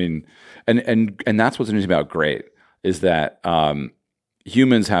 boom. I mean, and that's what's interesting about great is that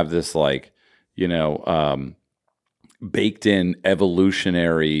humans have this like, baked in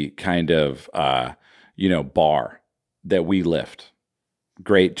evolutionary kind of bar that we lift.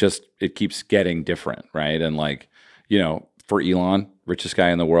 Great, just it keeps getting different, right? And like, for Elon, richest guy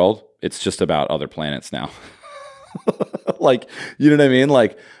in the world, it's just about other planets now. Like, you know what I mean?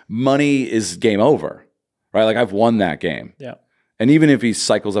 Like, money is game over, right? Like, I've won that game. Yeah. And even if he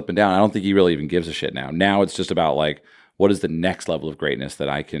cycles up and down, I don't think he really even gives a shit now. Now it's just about like, what is the next level of greatness that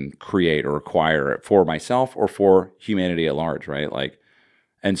I can create or acquire for myself or for humanity at large, right? Like,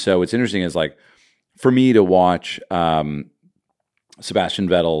 and so what's interesting is like, for me to watch Sebastian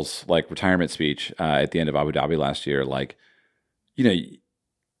Vettel's like retirement speech at the end of Abu Dhabi last year, like,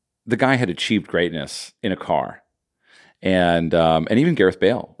 the guy had achieved greatness in a car, and even Gareth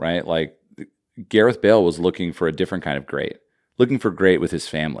Bale, right? Like, Gareth Bale was looking for a different kind of great, looking for great with his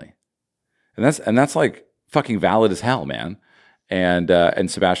family, and that's like fucking valid as hell, man. And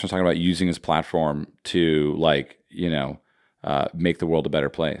Sebastian was talking about using his platform to like make the world a better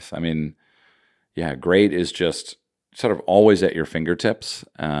place. I mean, yeah, great is just sort of always at your fingertips,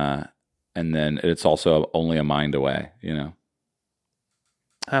 and then it's also only a mind away,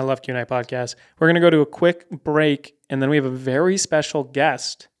 I love Q&A podcast. We're going to go to a quick break, and then we have a very special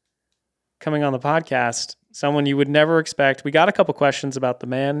guest coming on the podcast, someone you would never expect. We got a couple questions about the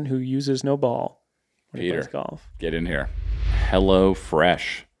man who uses no ball when he Peter, plays golf. get in here.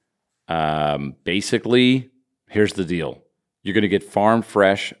 HelloFresh. Basically, here's the deal. You're going to get farm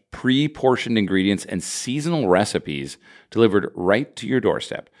fresh, pre-portioned ingredients and seasonal recipes delivered right to your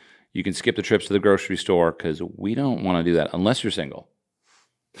doorstep. You can skip the trips to the grocery store because we don't want to do that unless you're single.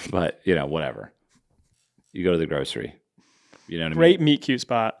 But, whatever. You go to the grocery. You know what I mean? Great meet cute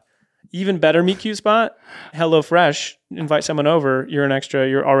spot. Even better meet cute spot, HelloFresh. Invite someone over. You're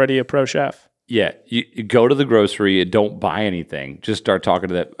already a pro chef. Yeah, you go to the grocery and don't buy anything. Just start talking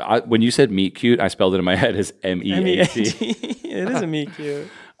to that. When you said meet cute, I spelled it in my head as MEAT. It is a meet cute.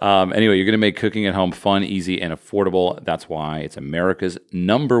 Anyway, you're going to make cooking at home fun, easy, and affordable. That's why it's America's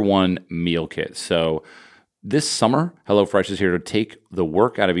 #1 meal kit. So this summer, HelloFresh is here to take the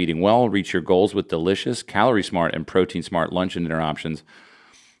work out of eating well, reach your goals with delicious, calorie-smart, and protein-smart lunch and dinner options,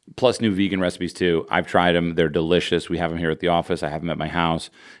 plus new vegan recipes too. I've tried them. They're delicious. We have them here at the office. I have them at my house.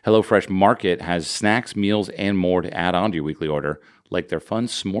 HelloFresh Market has snacks, meals, and more to add on to your weekly order, like their fun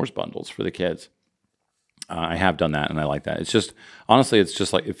s'mores bundles for the kids. I have done that, and I like that. It's just, honestly, it's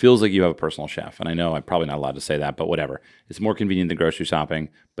just like, it feels like you have a personal chef. And I know I'm probably not allowed to say that, but whatever. It's more convenient than grocery shopping.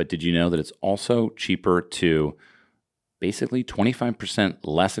 But did you know that it's also cheaper to basically 25%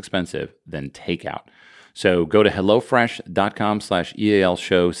 less expensive than takeout? So go to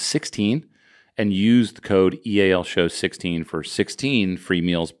HelloFresh.com/EALShow16 and use the code EALShow16 for 16 free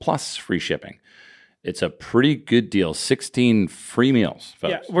meals plus free shipping. It's a pretty good deal. 16 free meals,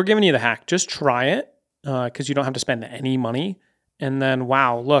 folks. Yeah, we're giving you the hack. Just try it because you don't have to spend any money. And then,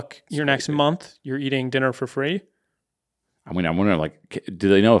 wow, look, your next month, you're eating dinner for free. I mean, I'm wondering, like, do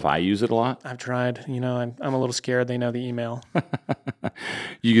they know if I use it a lot? I've tried. You know, I'm a little scared. They know the email.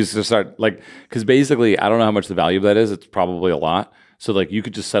 You just start, like, because basically, I don't know how much the value of that is. It's probably a lot. So, like, you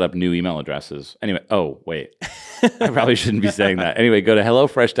could just set up new email addresses. Anyway, oh, wait. I probably shouldn't be saying that. Anyway, go to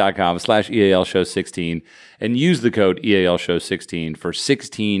HelloFresh.com/EALShow16 and use the code EALShow16 for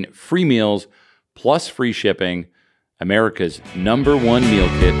 16 free meals plus free shipping. America's #1 meal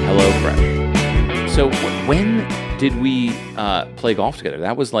kit, HelloFresh. So when did we play golf together?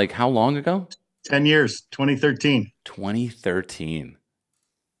 That was like how long ago? 10 years, 2013. 2013.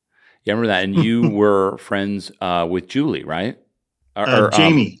 Yeah, I remember that. And you were friends with Julie, right?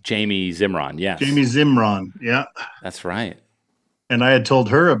 Jamie. Jamie Zimron, yes. Jamie Zimron, yeah. That's right. And I had told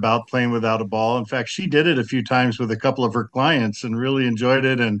her about playing without a ball. In fact, she did it a few times with a couple of her clients and really enjoyed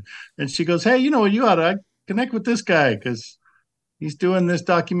it. And she goes, hey, you ought to connect with this guy because he's doing this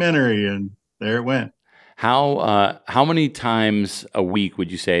documentary. And there it went. How many times a week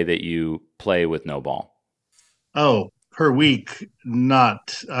would you say that you play with no ball? Oh, per week, not.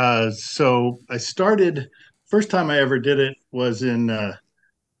 So I started, first time I ever did it was in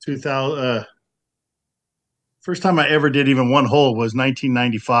 2000. First time I ever did even one hole was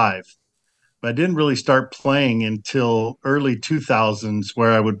 1995. But I didn't really start playing until early 2000s,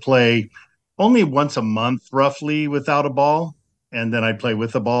 where I would play only once a month, roughly, without a ball. And then I'd play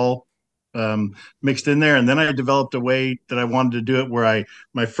with a ball mixed in there. And then I developed a way that I wanted to do it where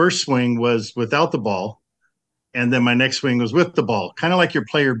my first swing was without the ball. And then my next swing was with the ball, kind of like your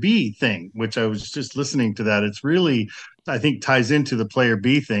player B thing, which I was just listening to that. It's really, I think, ties into the player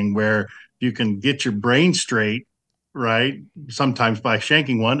B thing where you can get your brain straight, right? Sometimes by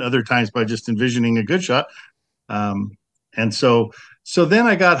shanking one, other times by just envisioning a good shot. And so then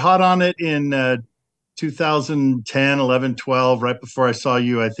I got hot on it in 2010, 11, 12, right before I saw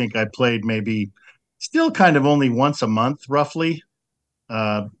you. I think I played maybe still kind of only once a month, roughly,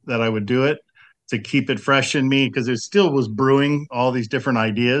 that I would do it to keep it fresh in me because it still was brewing all these different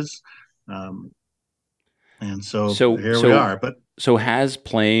ideas. And so here we are. But so has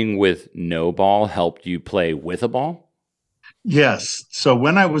playing with no ball helped you play with a ball? Yes. So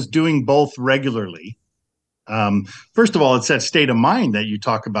when I was doing both regularly, first of all, it's that state of mind that you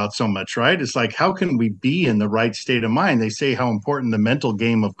talk about so much, right? It's like, how can we be in the right state of mind? They say how important the mental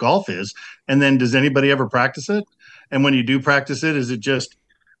game of golf is. And then does anybody ever practice it? And when you do practice it, is it just,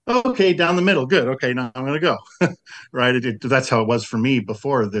 okay, down the middle, good. Okay, now I'm going to go. Right? That's how it was for me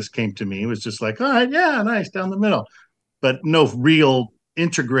before this came to me. It was just like, all right, yeah, nice, down the middle. But no real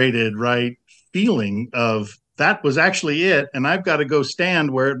integrated, right, feeling of that was actually it. And I've got to go stand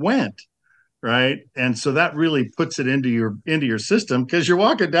where it went. Right. And so that really puts it into your system because you're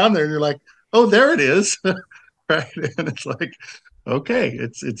walking down there and you're like, oh, there it is. Right. And it's like, okay,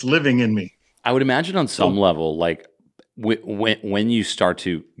 it's living in me. I would imagine on some level, like when you start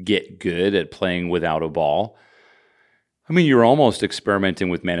to get good at playing without a ball, I mean, you're almost experimenting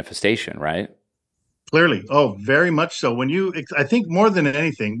with manifestation, right? Clearly. Oh, very much so. I think more than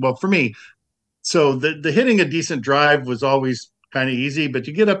anything, well, for me, so the hitting a decent drive was always kind of easy, but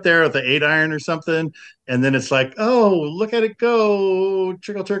you get up there with the 8-iron or something, and then it's like, oh, look at it go,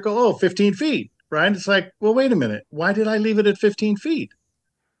 trickle, oh, 15 feet, right? It's like, well, wait a minute. Why did I leave it at 15 feet,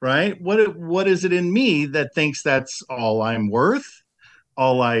 right? What is it in me that thinks that's all I'm worth,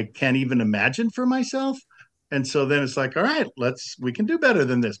 all I can even imagine for myself? And so then it's like, all right, we can do better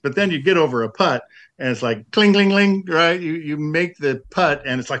than this. But then you get over a putt, and it's like, cling, cling, cling, right? You make the putt,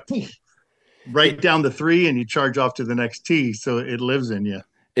 and it's like, right down the 3 and you charge off to the next tee. So it lives in you.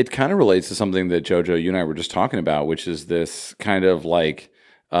 It kind of relates to something that JoJo, you and I were just talking about, which is this kind of like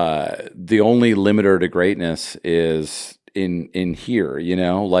the only limiter to greatness is in here,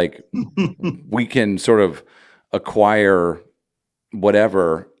 like we can sort of acquire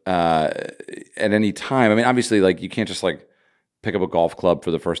whatever at any time. I mean, obviously, like you can't just like pick up a golf club for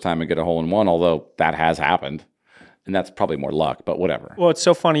the first time and get a hole in one, although that has happened. And that's probably more luck, but whatever. Well, it's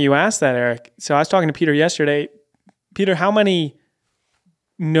so funny you asked that, Eric. So I was talking to Peter yesterday. Peter, how many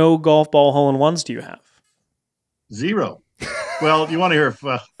no golf ball hole-in-ones do you have? 0. Well, you want to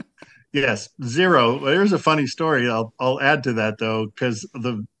hear? Yes, 0. There's a funny story. I'll add to that though, because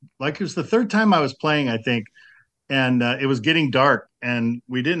it was the third time I was playing, I think, and it was getting dark, and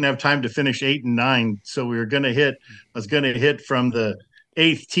we didn't have time to finish 8 and 9, so we were going to hit. I was going to hit from the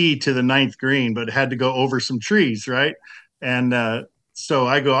 8th tee to the 9th green, but had to go over some trees, right? And so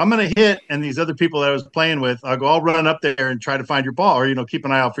I go, I'm going to hit, and these other people that I was playing with, I'll run up there and try to find your ball, or keep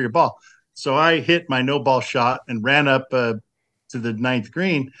an eye out for your ball. So I hit my no ball shot and ran up to the ninth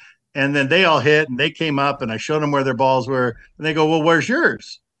green. And then they all hit and they came up and I showed them where their balls were. And they go, well, where's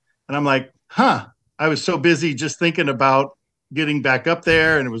yours? And I'm like, I was so busy just thinking about getting back up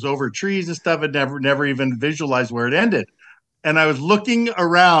there, and it was over trees and stuff. I never even visualized where it ended. And I was looking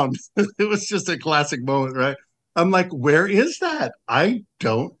around. It was just a classic moment, right? I'm like, where is that? I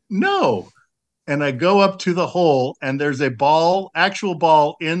don't know. And I go up to the hole, and there's a ball, actual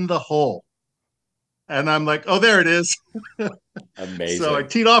ball in the hole. And I'm like, oh, there it is. Amazing. So I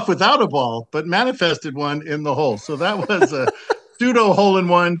teed off without a ball, but manifested one in the hole. So that was a pseudo hole in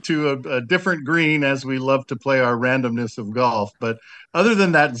one to a different green, as we love to play our randomness of golf. But other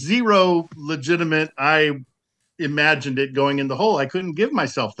than that, zero legitimate, I imagined it going in the hole. I couldn't give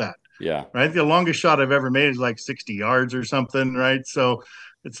myself that. Yeah. Right. The longest shot I've ever made is like 60 yards or something. Right. So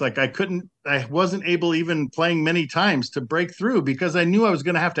it's like I wasn't able, even playing many times, to break through because I knew I was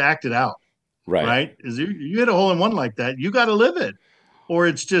going to have to act it out. Right. Right. Is you hit a hole in one like that, you got to live it, or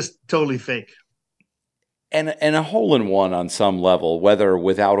it's just totally fake. And a hole in one on some level, whether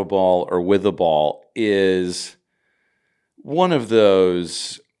without a ball or with a ball, is one of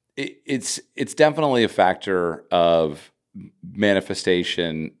those. It's definitely a factor of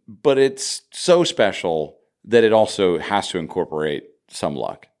manifestation, but it's so special that it also has to incorporate some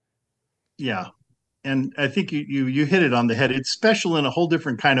luck. Yeah. And I think you hit it on the head. It's special in a whole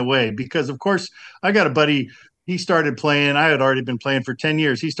different kind of way because, of course, I got a buddy. He started playing. I had already been playing for 10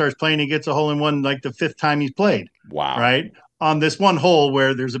 years. He starts playing. He gets a hole in one like the fifth time he's played. Wow. Right. On this one hole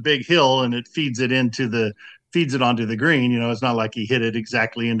where there's a big hill and it feeds it onto the green. It's not like he hit it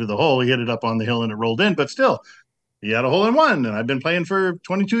exactly into the hole. He hit it up on the hill and it rolled in. But still, he had a hole in one. And I've been playing for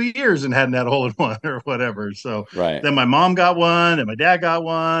 22 years and hadn't had a hole in one or whatever. So then my mom got one and my dad got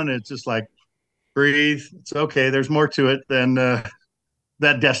one. It's just like, breathe. It's okay. There's more to it than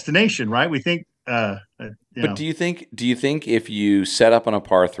that destination, right? We think. But do you think if you set up on a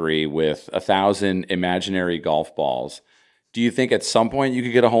par 3 with 1,000 imaginary golf balls, do you think at some point you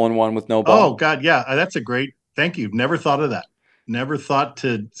could get a hole in one with no ball? Oh God, yeah, that's a great. Thank you. Never thought of that. Never thought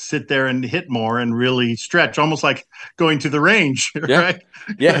to sit there and hit more and really stretch, almost like going to the range, right?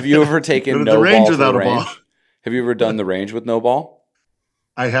 Yeah. Have you ever taken the no range ball without to the a ball? range? Have you ever done the range with no ball?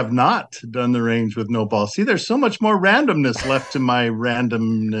 I have not done the range with no ball. See, there's so much more randomness left to my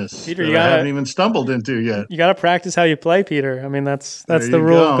randomness Peter, that I haven't even stumbled into yet. You got to practice how you play, Peter. I mean, that's the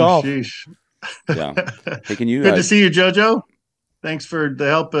rule of golf. Sheesh. Yeah. Hey, can you? Good to see you, JoJo. Thanks for the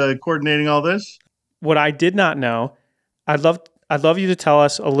help coordinating all this. What I did not know, I'd love you to tell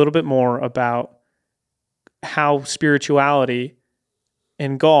us a little bit more about how spirituality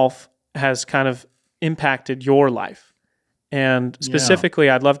in golf has kind of impacted your life. And specifically,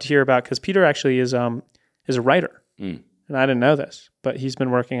 I'd love to hear about, because Peter actually is a writer, and I didn't know this, but he's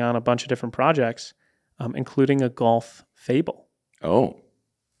been working on a bunch of different projects, including a golf fable. Oh,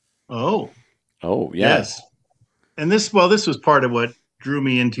 yeah. Yes. And this was part of what drew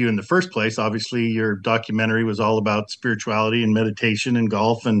me into you in the first place. Obviously, your documentary was all about spirituality and meditation and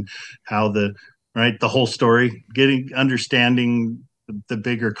golf, and how the whole story, understanding the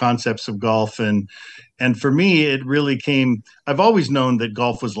bigger concepts of golf. And for me, it really came, I've always known that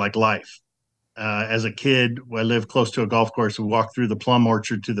golf was like life. As a kid, I lived close to a golf course. We walked through the plum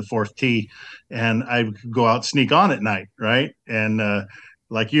orchard to the fourth tee, and I would go out, sneak on at night. Right. And,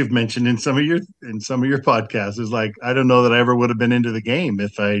 like you've mentioned in some of your podcasts, is like, I don't know that I ever would have been into the game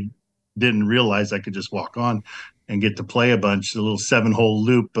if I didn't realize I could just walk on and get to play a bunch, a little 7-hole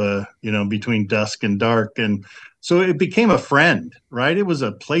loop, between dusk and dark. And so it became a friend, right? It was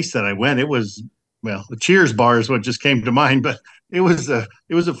a place that I went. It was, the Cheers bar is what just came to mind, but it was a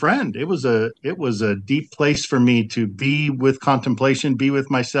friend. It was a deep place for me to be with contemplation, be with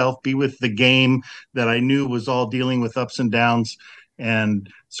myself, be with the game that I knew was all dealing with ups and downs. And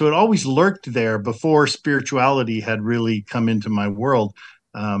so it always lurked there before spirituality had really come into my world.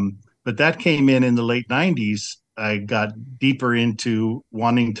 But that came in the late 90s. I got deeper into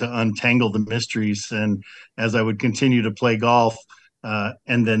wanting to untangle the mysteries. And as I would continue to play golf,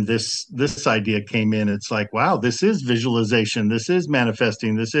 and then this idea came in, it's like, wow, this is visualization. This is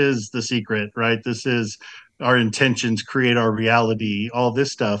manifesting. This is the secret, right? This is our intentions create our reality, all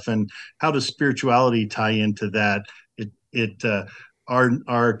this stuff. And how does spirituality tie into that?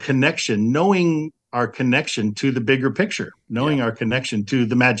 Our connection, knowing our connection to the bigger picture, knowing our connection to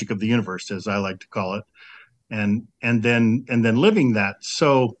the magic of the universe, as I like to call it, and then living that.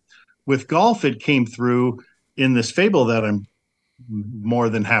 So with golf, it came through in this fable that I'm more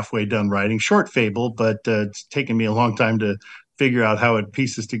than halfway done writing. Short fable, but it's taken me a long time to figure out how it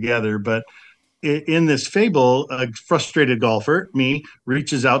pieces together. But in this fable, a frustrated golfer, me,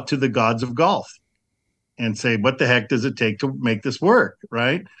 reaches out to the gods of golf and say, what the heck does it take to make this work?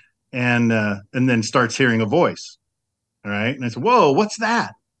 Right. And then starts hearing a voice. All right. And I said, whoa, what's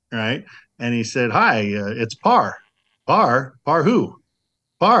that? Right. And he said, hi, it's Par. Par who?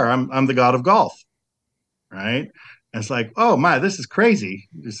 Par, I'm the god of golf. Right. And it's like, oh my, this is crazy.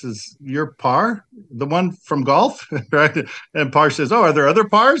 This is your Par, the one from golf, right? And Par says, oh, are there other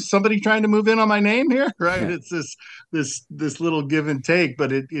Pars? Somebody trying to move in on my name here, right? It's this little give and take,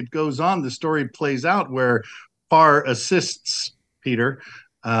 but it goes on. The story plays out where Par assists Peter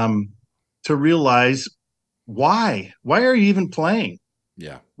to realize why are you even playing?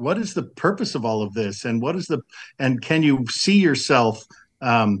 Yeah. What is the purpose of all of this, and and can you see yourself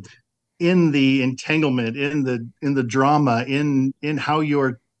in the entanglement, in the drama, in how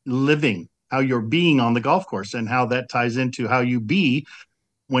you're living, how you're being on the golf course, and how that ties into how you be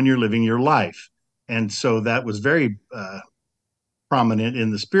when you're living your life? And so that was very prominent in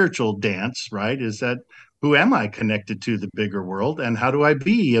the spiritual dance, right? Is that, who am I connected to the bigger world, and how do I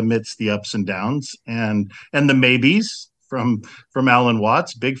be amidst the ups and downs and the maybes from Alan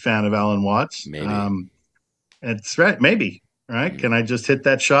Watts? Big fan of Alan Watts. Maybe. It's right, maybe. Right? Can I just hit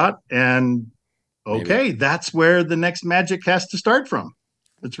that shot? And okay, Maybe. that's where the next magic has to start from.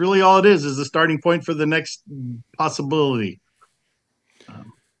 That's really all it is the starting point for the next possibility.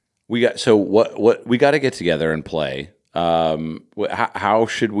 We got so what we got to get together and play. How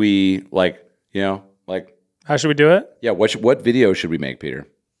should we like How should we do it? yeah? What video should we make, Peter?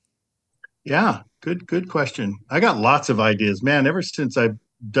 Yeah, good question. I got lots of ideas, man. Ever since I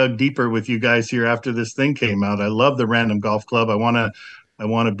dug deeper with you guys here after this thing came out, I love the Random Golf Club. I want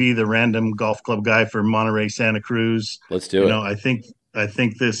to be the Random Golf Club guy for Monterey, Santa Cruz. Let's do it. I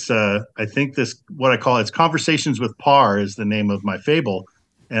think this what I call it's Conversations with Par is the name of my fable,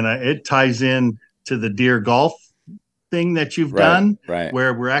 and it ties in to the Dear Golf thing that you've done, right.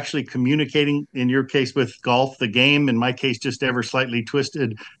 where we're actually communicating, in your case with golf, the game, in my case, just ever slightly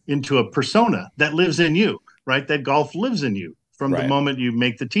twisted into a persona that lives in you, right? That golf lives in you from the moment you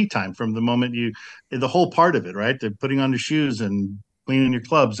make the tee time, from the moment the whole part of it, right? The putting on the shoes and cleaning your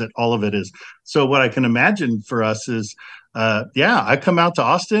clubs, that all of it is. So what I can imagine for us is, I come out to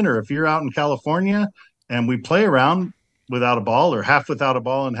Austin, or if you're out in California, and we play around without a ball, or half without a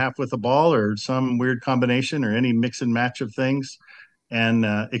ball and half with a ball, or some weird combination, or any mix and match of things, and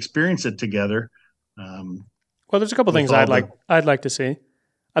experience it together. Well, there's a couple things I'd like to see.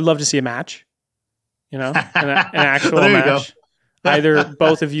 I'd love to see a match, an actual Well, there you match. Either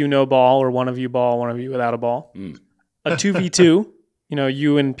both of you no ball, or one of you ball, one of you without a ball. A 2v2,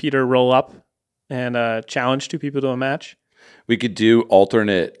 you and Peter roll up and challenge two people to a match. We could do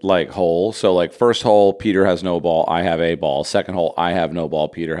alternate hole. So first hole, Peter has no ball, I have a ball. Second hole, I have no ball,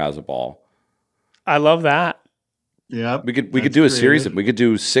 Peter has a ball. I love that. Yeah, we could do a series we could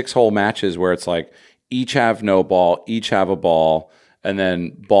do 6-hole matches where it's each have no ball, each have a ball, and then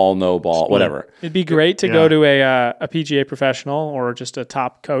ball, no ball, whatever. It'd be great to go to a PGA professional, or just a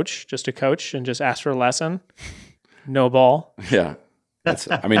top coach, just a coach, and just ask for a lesson. No ball. Yeah.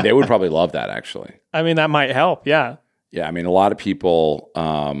 They would probably love that, actually. That might help. Yeah. Yeah, a lot of people,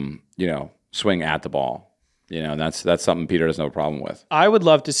 swing at the ball, and that's something Peter doesn't have a problem with. I would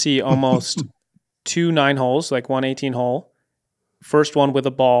love to see almost 2 9 holes, like 1 18 hole. First one with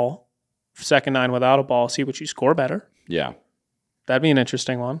a ball, second 9 without a ball. See what you score better. Yeah, that'd be an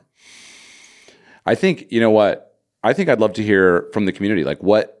interesting one. I think I think I'd love to hear from the community.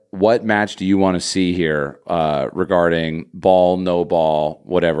 What match do you want to see here regarding ball, no ball,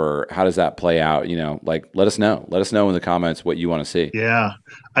 whatever? How does that play out? Let us know. Let us know in the comments what you want to see. Yeah,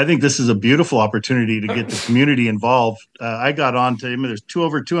 I think this is a beautiful opportunity to get the community involved. I got on to there's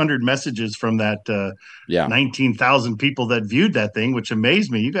over 200 messages from that 19,000 people that viewed that thing, which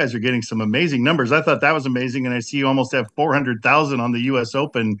amazed me. You guys are getting some amazing numbers. I thought that was amazing, and I see you almost have 400,000 on the U.S.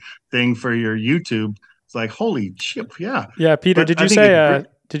 Open thing for your YouTube. It's like, holy chip, yeah. Yeah, Peter, did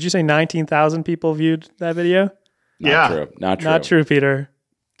you say 19,000 people viewed that video? Not true. Not true, Peter.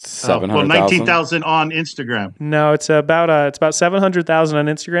 700,000. 19,000 on Instagram. No, it's about 700,000 on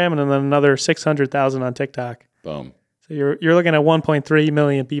Instagram, and then another 600,000 on TikTok. Boom. So you're looking at 1.3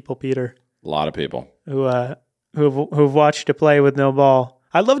 million people, Peter. A lot of people who've watched you play with no ball.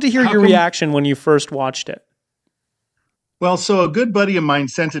 I'd love to hear your reaction when you first watched it. Well, so a good buddy of mine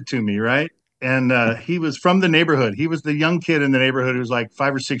sent it to me, right? And he was from the neighborhood. He was the young kid in the neighborhood who was like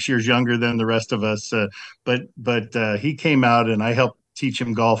 5 or 6 years younger than the rest of us. But he came out, and I helped teach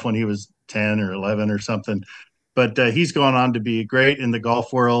him golf when he was 10 or 11 or something. But he's gone on to be great in the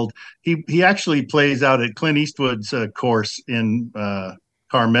golf world. He actually plays out at Clint Eastwood's course in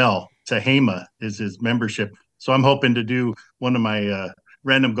Carmel. Tehama is his membership. So I'm hoping to do one of my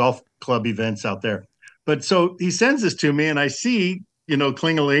random golf club events out there. But so he sends this to me, and I see,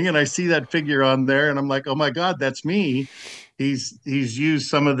 Klingeling, and I see that figure on there, and I'm like, oh my God, that's me. He's used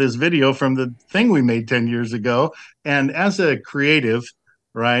some of this video from the thing we made 10 years ago. And as a creative,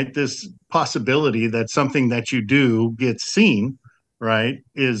 right, this possibility that something that you do gets seen, right,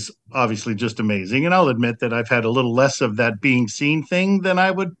 is obviously just amazing. And I'll admit that I've had a little less of that being seen thing than I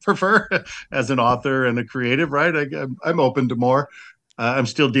would prefer as an author and a creative, right? I'm open to more. I'm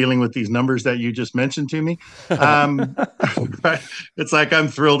still dealing with these numbers that you just mentioned to me. Right? It's like I'm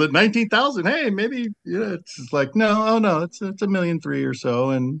thrilled at 19,000. Hey, maybe it's like no, it's 1,000,003 or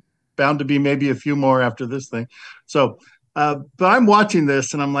so, and bound to be maybe a few more after this thing. So, but I'm watching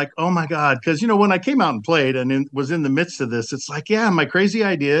this and I'm like, oh my God, because when I came out and played and was in the midst of this, it's like, yeah, my crazy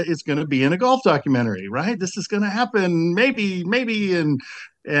idea is going to be in a golf documentary, right? This is going to happen, maybe, and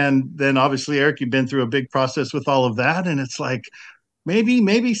then obviously, Eric, you've been through a big process with all of that, and it's like,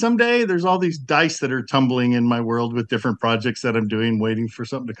 maybe someday there's all these dice that are tumbling in my world with different projects that I'm doing, waiting for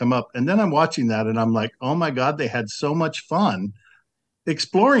something to come up. And then I'm watching that and I'm like, oh my God, they had so much fun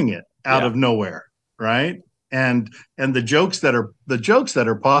exploring it out of nowhere. Right. And the jokes that are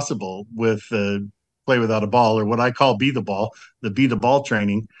possible with Play Without a Ball, or what I call Be the Ball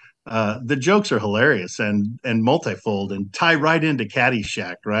training. The jokes are hilarious and multifold and tie right into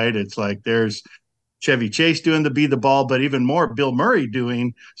Caddyshack. Right. It's like there's Chevy Chase doing the Be the Ball, but even more, Bill Murray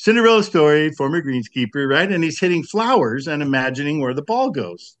doing Cinderella Story, former greenskeeper, right? And he's hitting flowers and imagining where the ball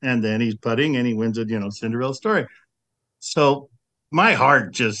goes. And then he's putting and he wins it, Cinderella Story. So my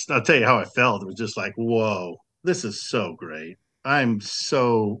heart I'll tell you how I felt. It was just like, whoa, this is so great. I'm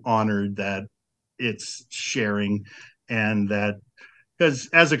so honored that it's sharing, and that, because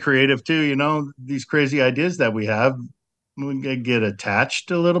as a creative too, these crazy ideas that we have, we get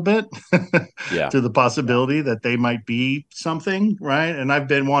attached a little bit to the possibility that they might be something, right? And I've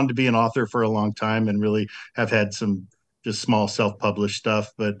been wanting to be an author for a long time and really have had some just small self-published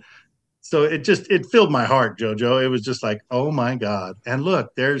stuff. But so it filled my heart, Jojo. It was just like, oh my God. And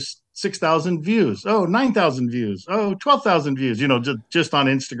look, there's 6,000 views. Oh, 9,000 views. Oh, 12,000 views, just on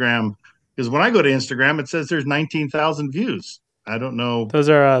Instagram. Because when I go to Instagram, it says there's 19,000 views. I don't know. Those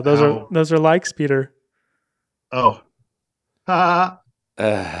are likes, Peter. Oh, yeah.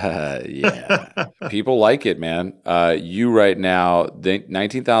 People like it, man. You right now,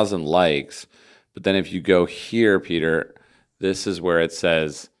 19,000 likes. But then if you go here, Peter, this is where it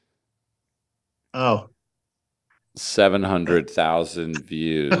says 700,000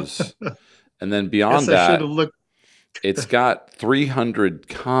 views. And then beyond that, it's got 300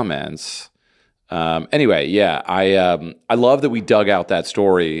 comments. Anyway, yeah, I love that we dug out that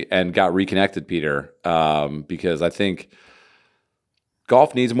story and got reconnected, Peter, because I think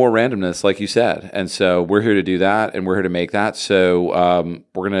golf needs more randomness, like you said. And so we're here to do that, and we're here to make that. So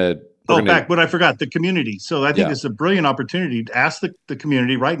we're going to... But I forgot the community. So I think it's a brilliant opportunity to ask the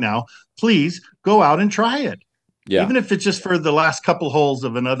community right now, please go out and try it. Yeah. Even if it's just for the last couple holes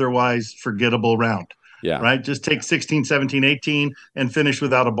of an otherwise forgettable round. Yeah. Right? Just take 16, 17, 18 and finish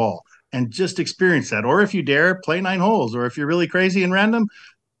without a ball. And just experience that. Or if you dare, play 9 holes. Or if you're really crazy and random,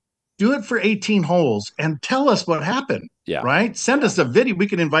 do it for 18 holes and tell us what happened. Yeah. Right? Send us a video. We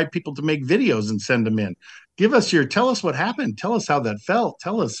can invite people to make videos and send them in. Tell us what happened. Tell us how that felt.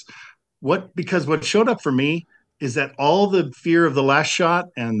 Tell us because what showed up for me is that all the fear of the last shot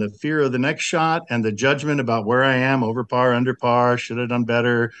and the fear of the next shot and the judgment about where I am, over par, under par, should have done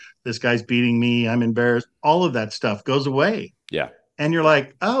better, this guy's beating me, I'm embarrassed, all of that stuff goes away. Yeah. And you're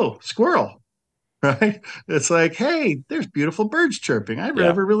like, oh, squirrel, right? It's like, hey, there's beautiful birds chirping. I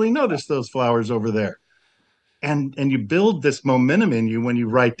never really noticed those flowers over there. And you build this momentum in you when you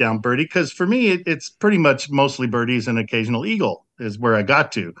write down birdie, because for me, it's pretty much mostly birdies and occasional eagle is where I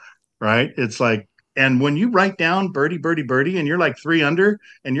got to, right? It's like, and when you write down birdie, birdie, birdie, and you're like 3 under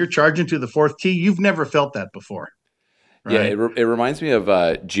and you're charging to the 4th tee, you've never felt that before. Right? Yeah, it reminds me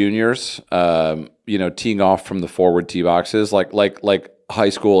of juniors, teeing off from the forward tee boxes, like high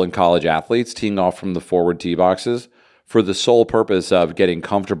school and college athletes teeing off from the forward tee boxes for the sole purpose of getting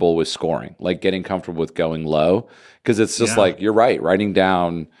comfortable with scoring, like getting comfortable with going low, because it's just like, you're right, writing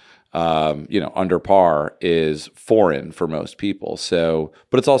down, under par is foreign for most people. So,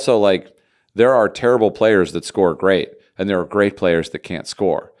 but it's also like there are terrible players that score great, and there are great players that can't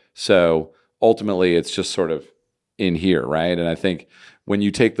score. So ultimately, it's just sort of in here, right? And I think when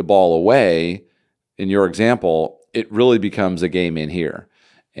you take the ball away, in your example, it really becomes a game in here.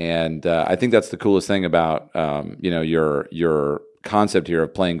 And I think that's the coolest thing about your concept here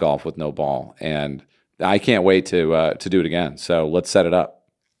of playing golf with no ball. And I can't wait to do it again. So let's set it up.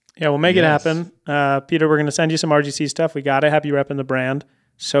 Yeah, we'll make Yes. it happen. Peter, we're going to send you some RGC stuff. We got to have you repping the brand.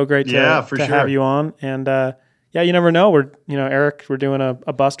 So great to, Yeah, for to sure. have you on. And yeah, you never know. Eric, we're doing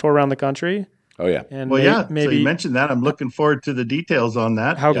a bus tour around the country. Oh yeah. And Well, yeah. So maybe you mentioned that. I'm looking forward to the details on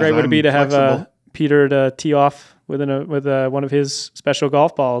that. how great would it be to have Peter to tee off with one of his special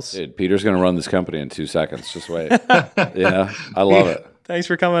golf balls? Dude, Peter's going to run this company in 2 seconds. Just wait. Yeah, I love it. Thanks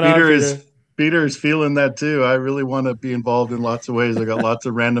for coming on, Peter. Peter is feeling that too. I really want to be involved in lots of ways. I got lots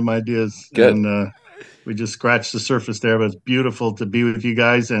of random ideas. Good. And we just scratched the surface there, but it's beautiful to be with you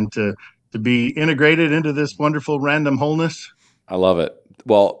guys and to be integrated into this wonderful random wholeness. I love it.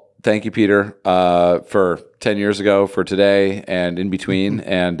 Well, thank you, Peter, for 10 years ago, for today, and in between.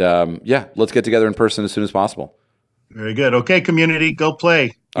 And yeah, let's get together in person as soon as possible. Very good. Okay, community, go play.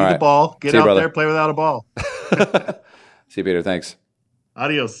 Use All right. the ball. Get See you, out brother. there, play without a ball. See you, Peter. Thanks.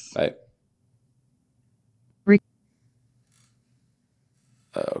 Adios. Bye.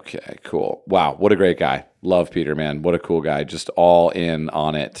 Okay, cool. Wow, what a great guy. Love Peter, man. What a cool guy. Just all in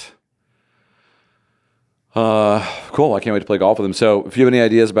on it. Cool. I can't wait to play golf with him. So if you have any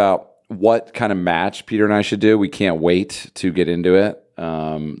ideas about what kind of match Peter and I should do, we can't wait to get into it.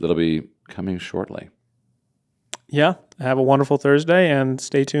 That'll be coming shortly. Yeah, have a wonderful Thursday and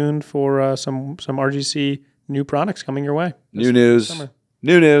stay tuned for some RGC new products coming your way. New news. summer.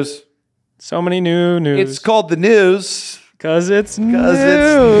 New news. So many new news. It's called the news. Because it's new. Because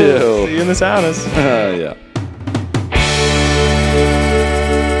it's new. See you in the saunas. Yeah.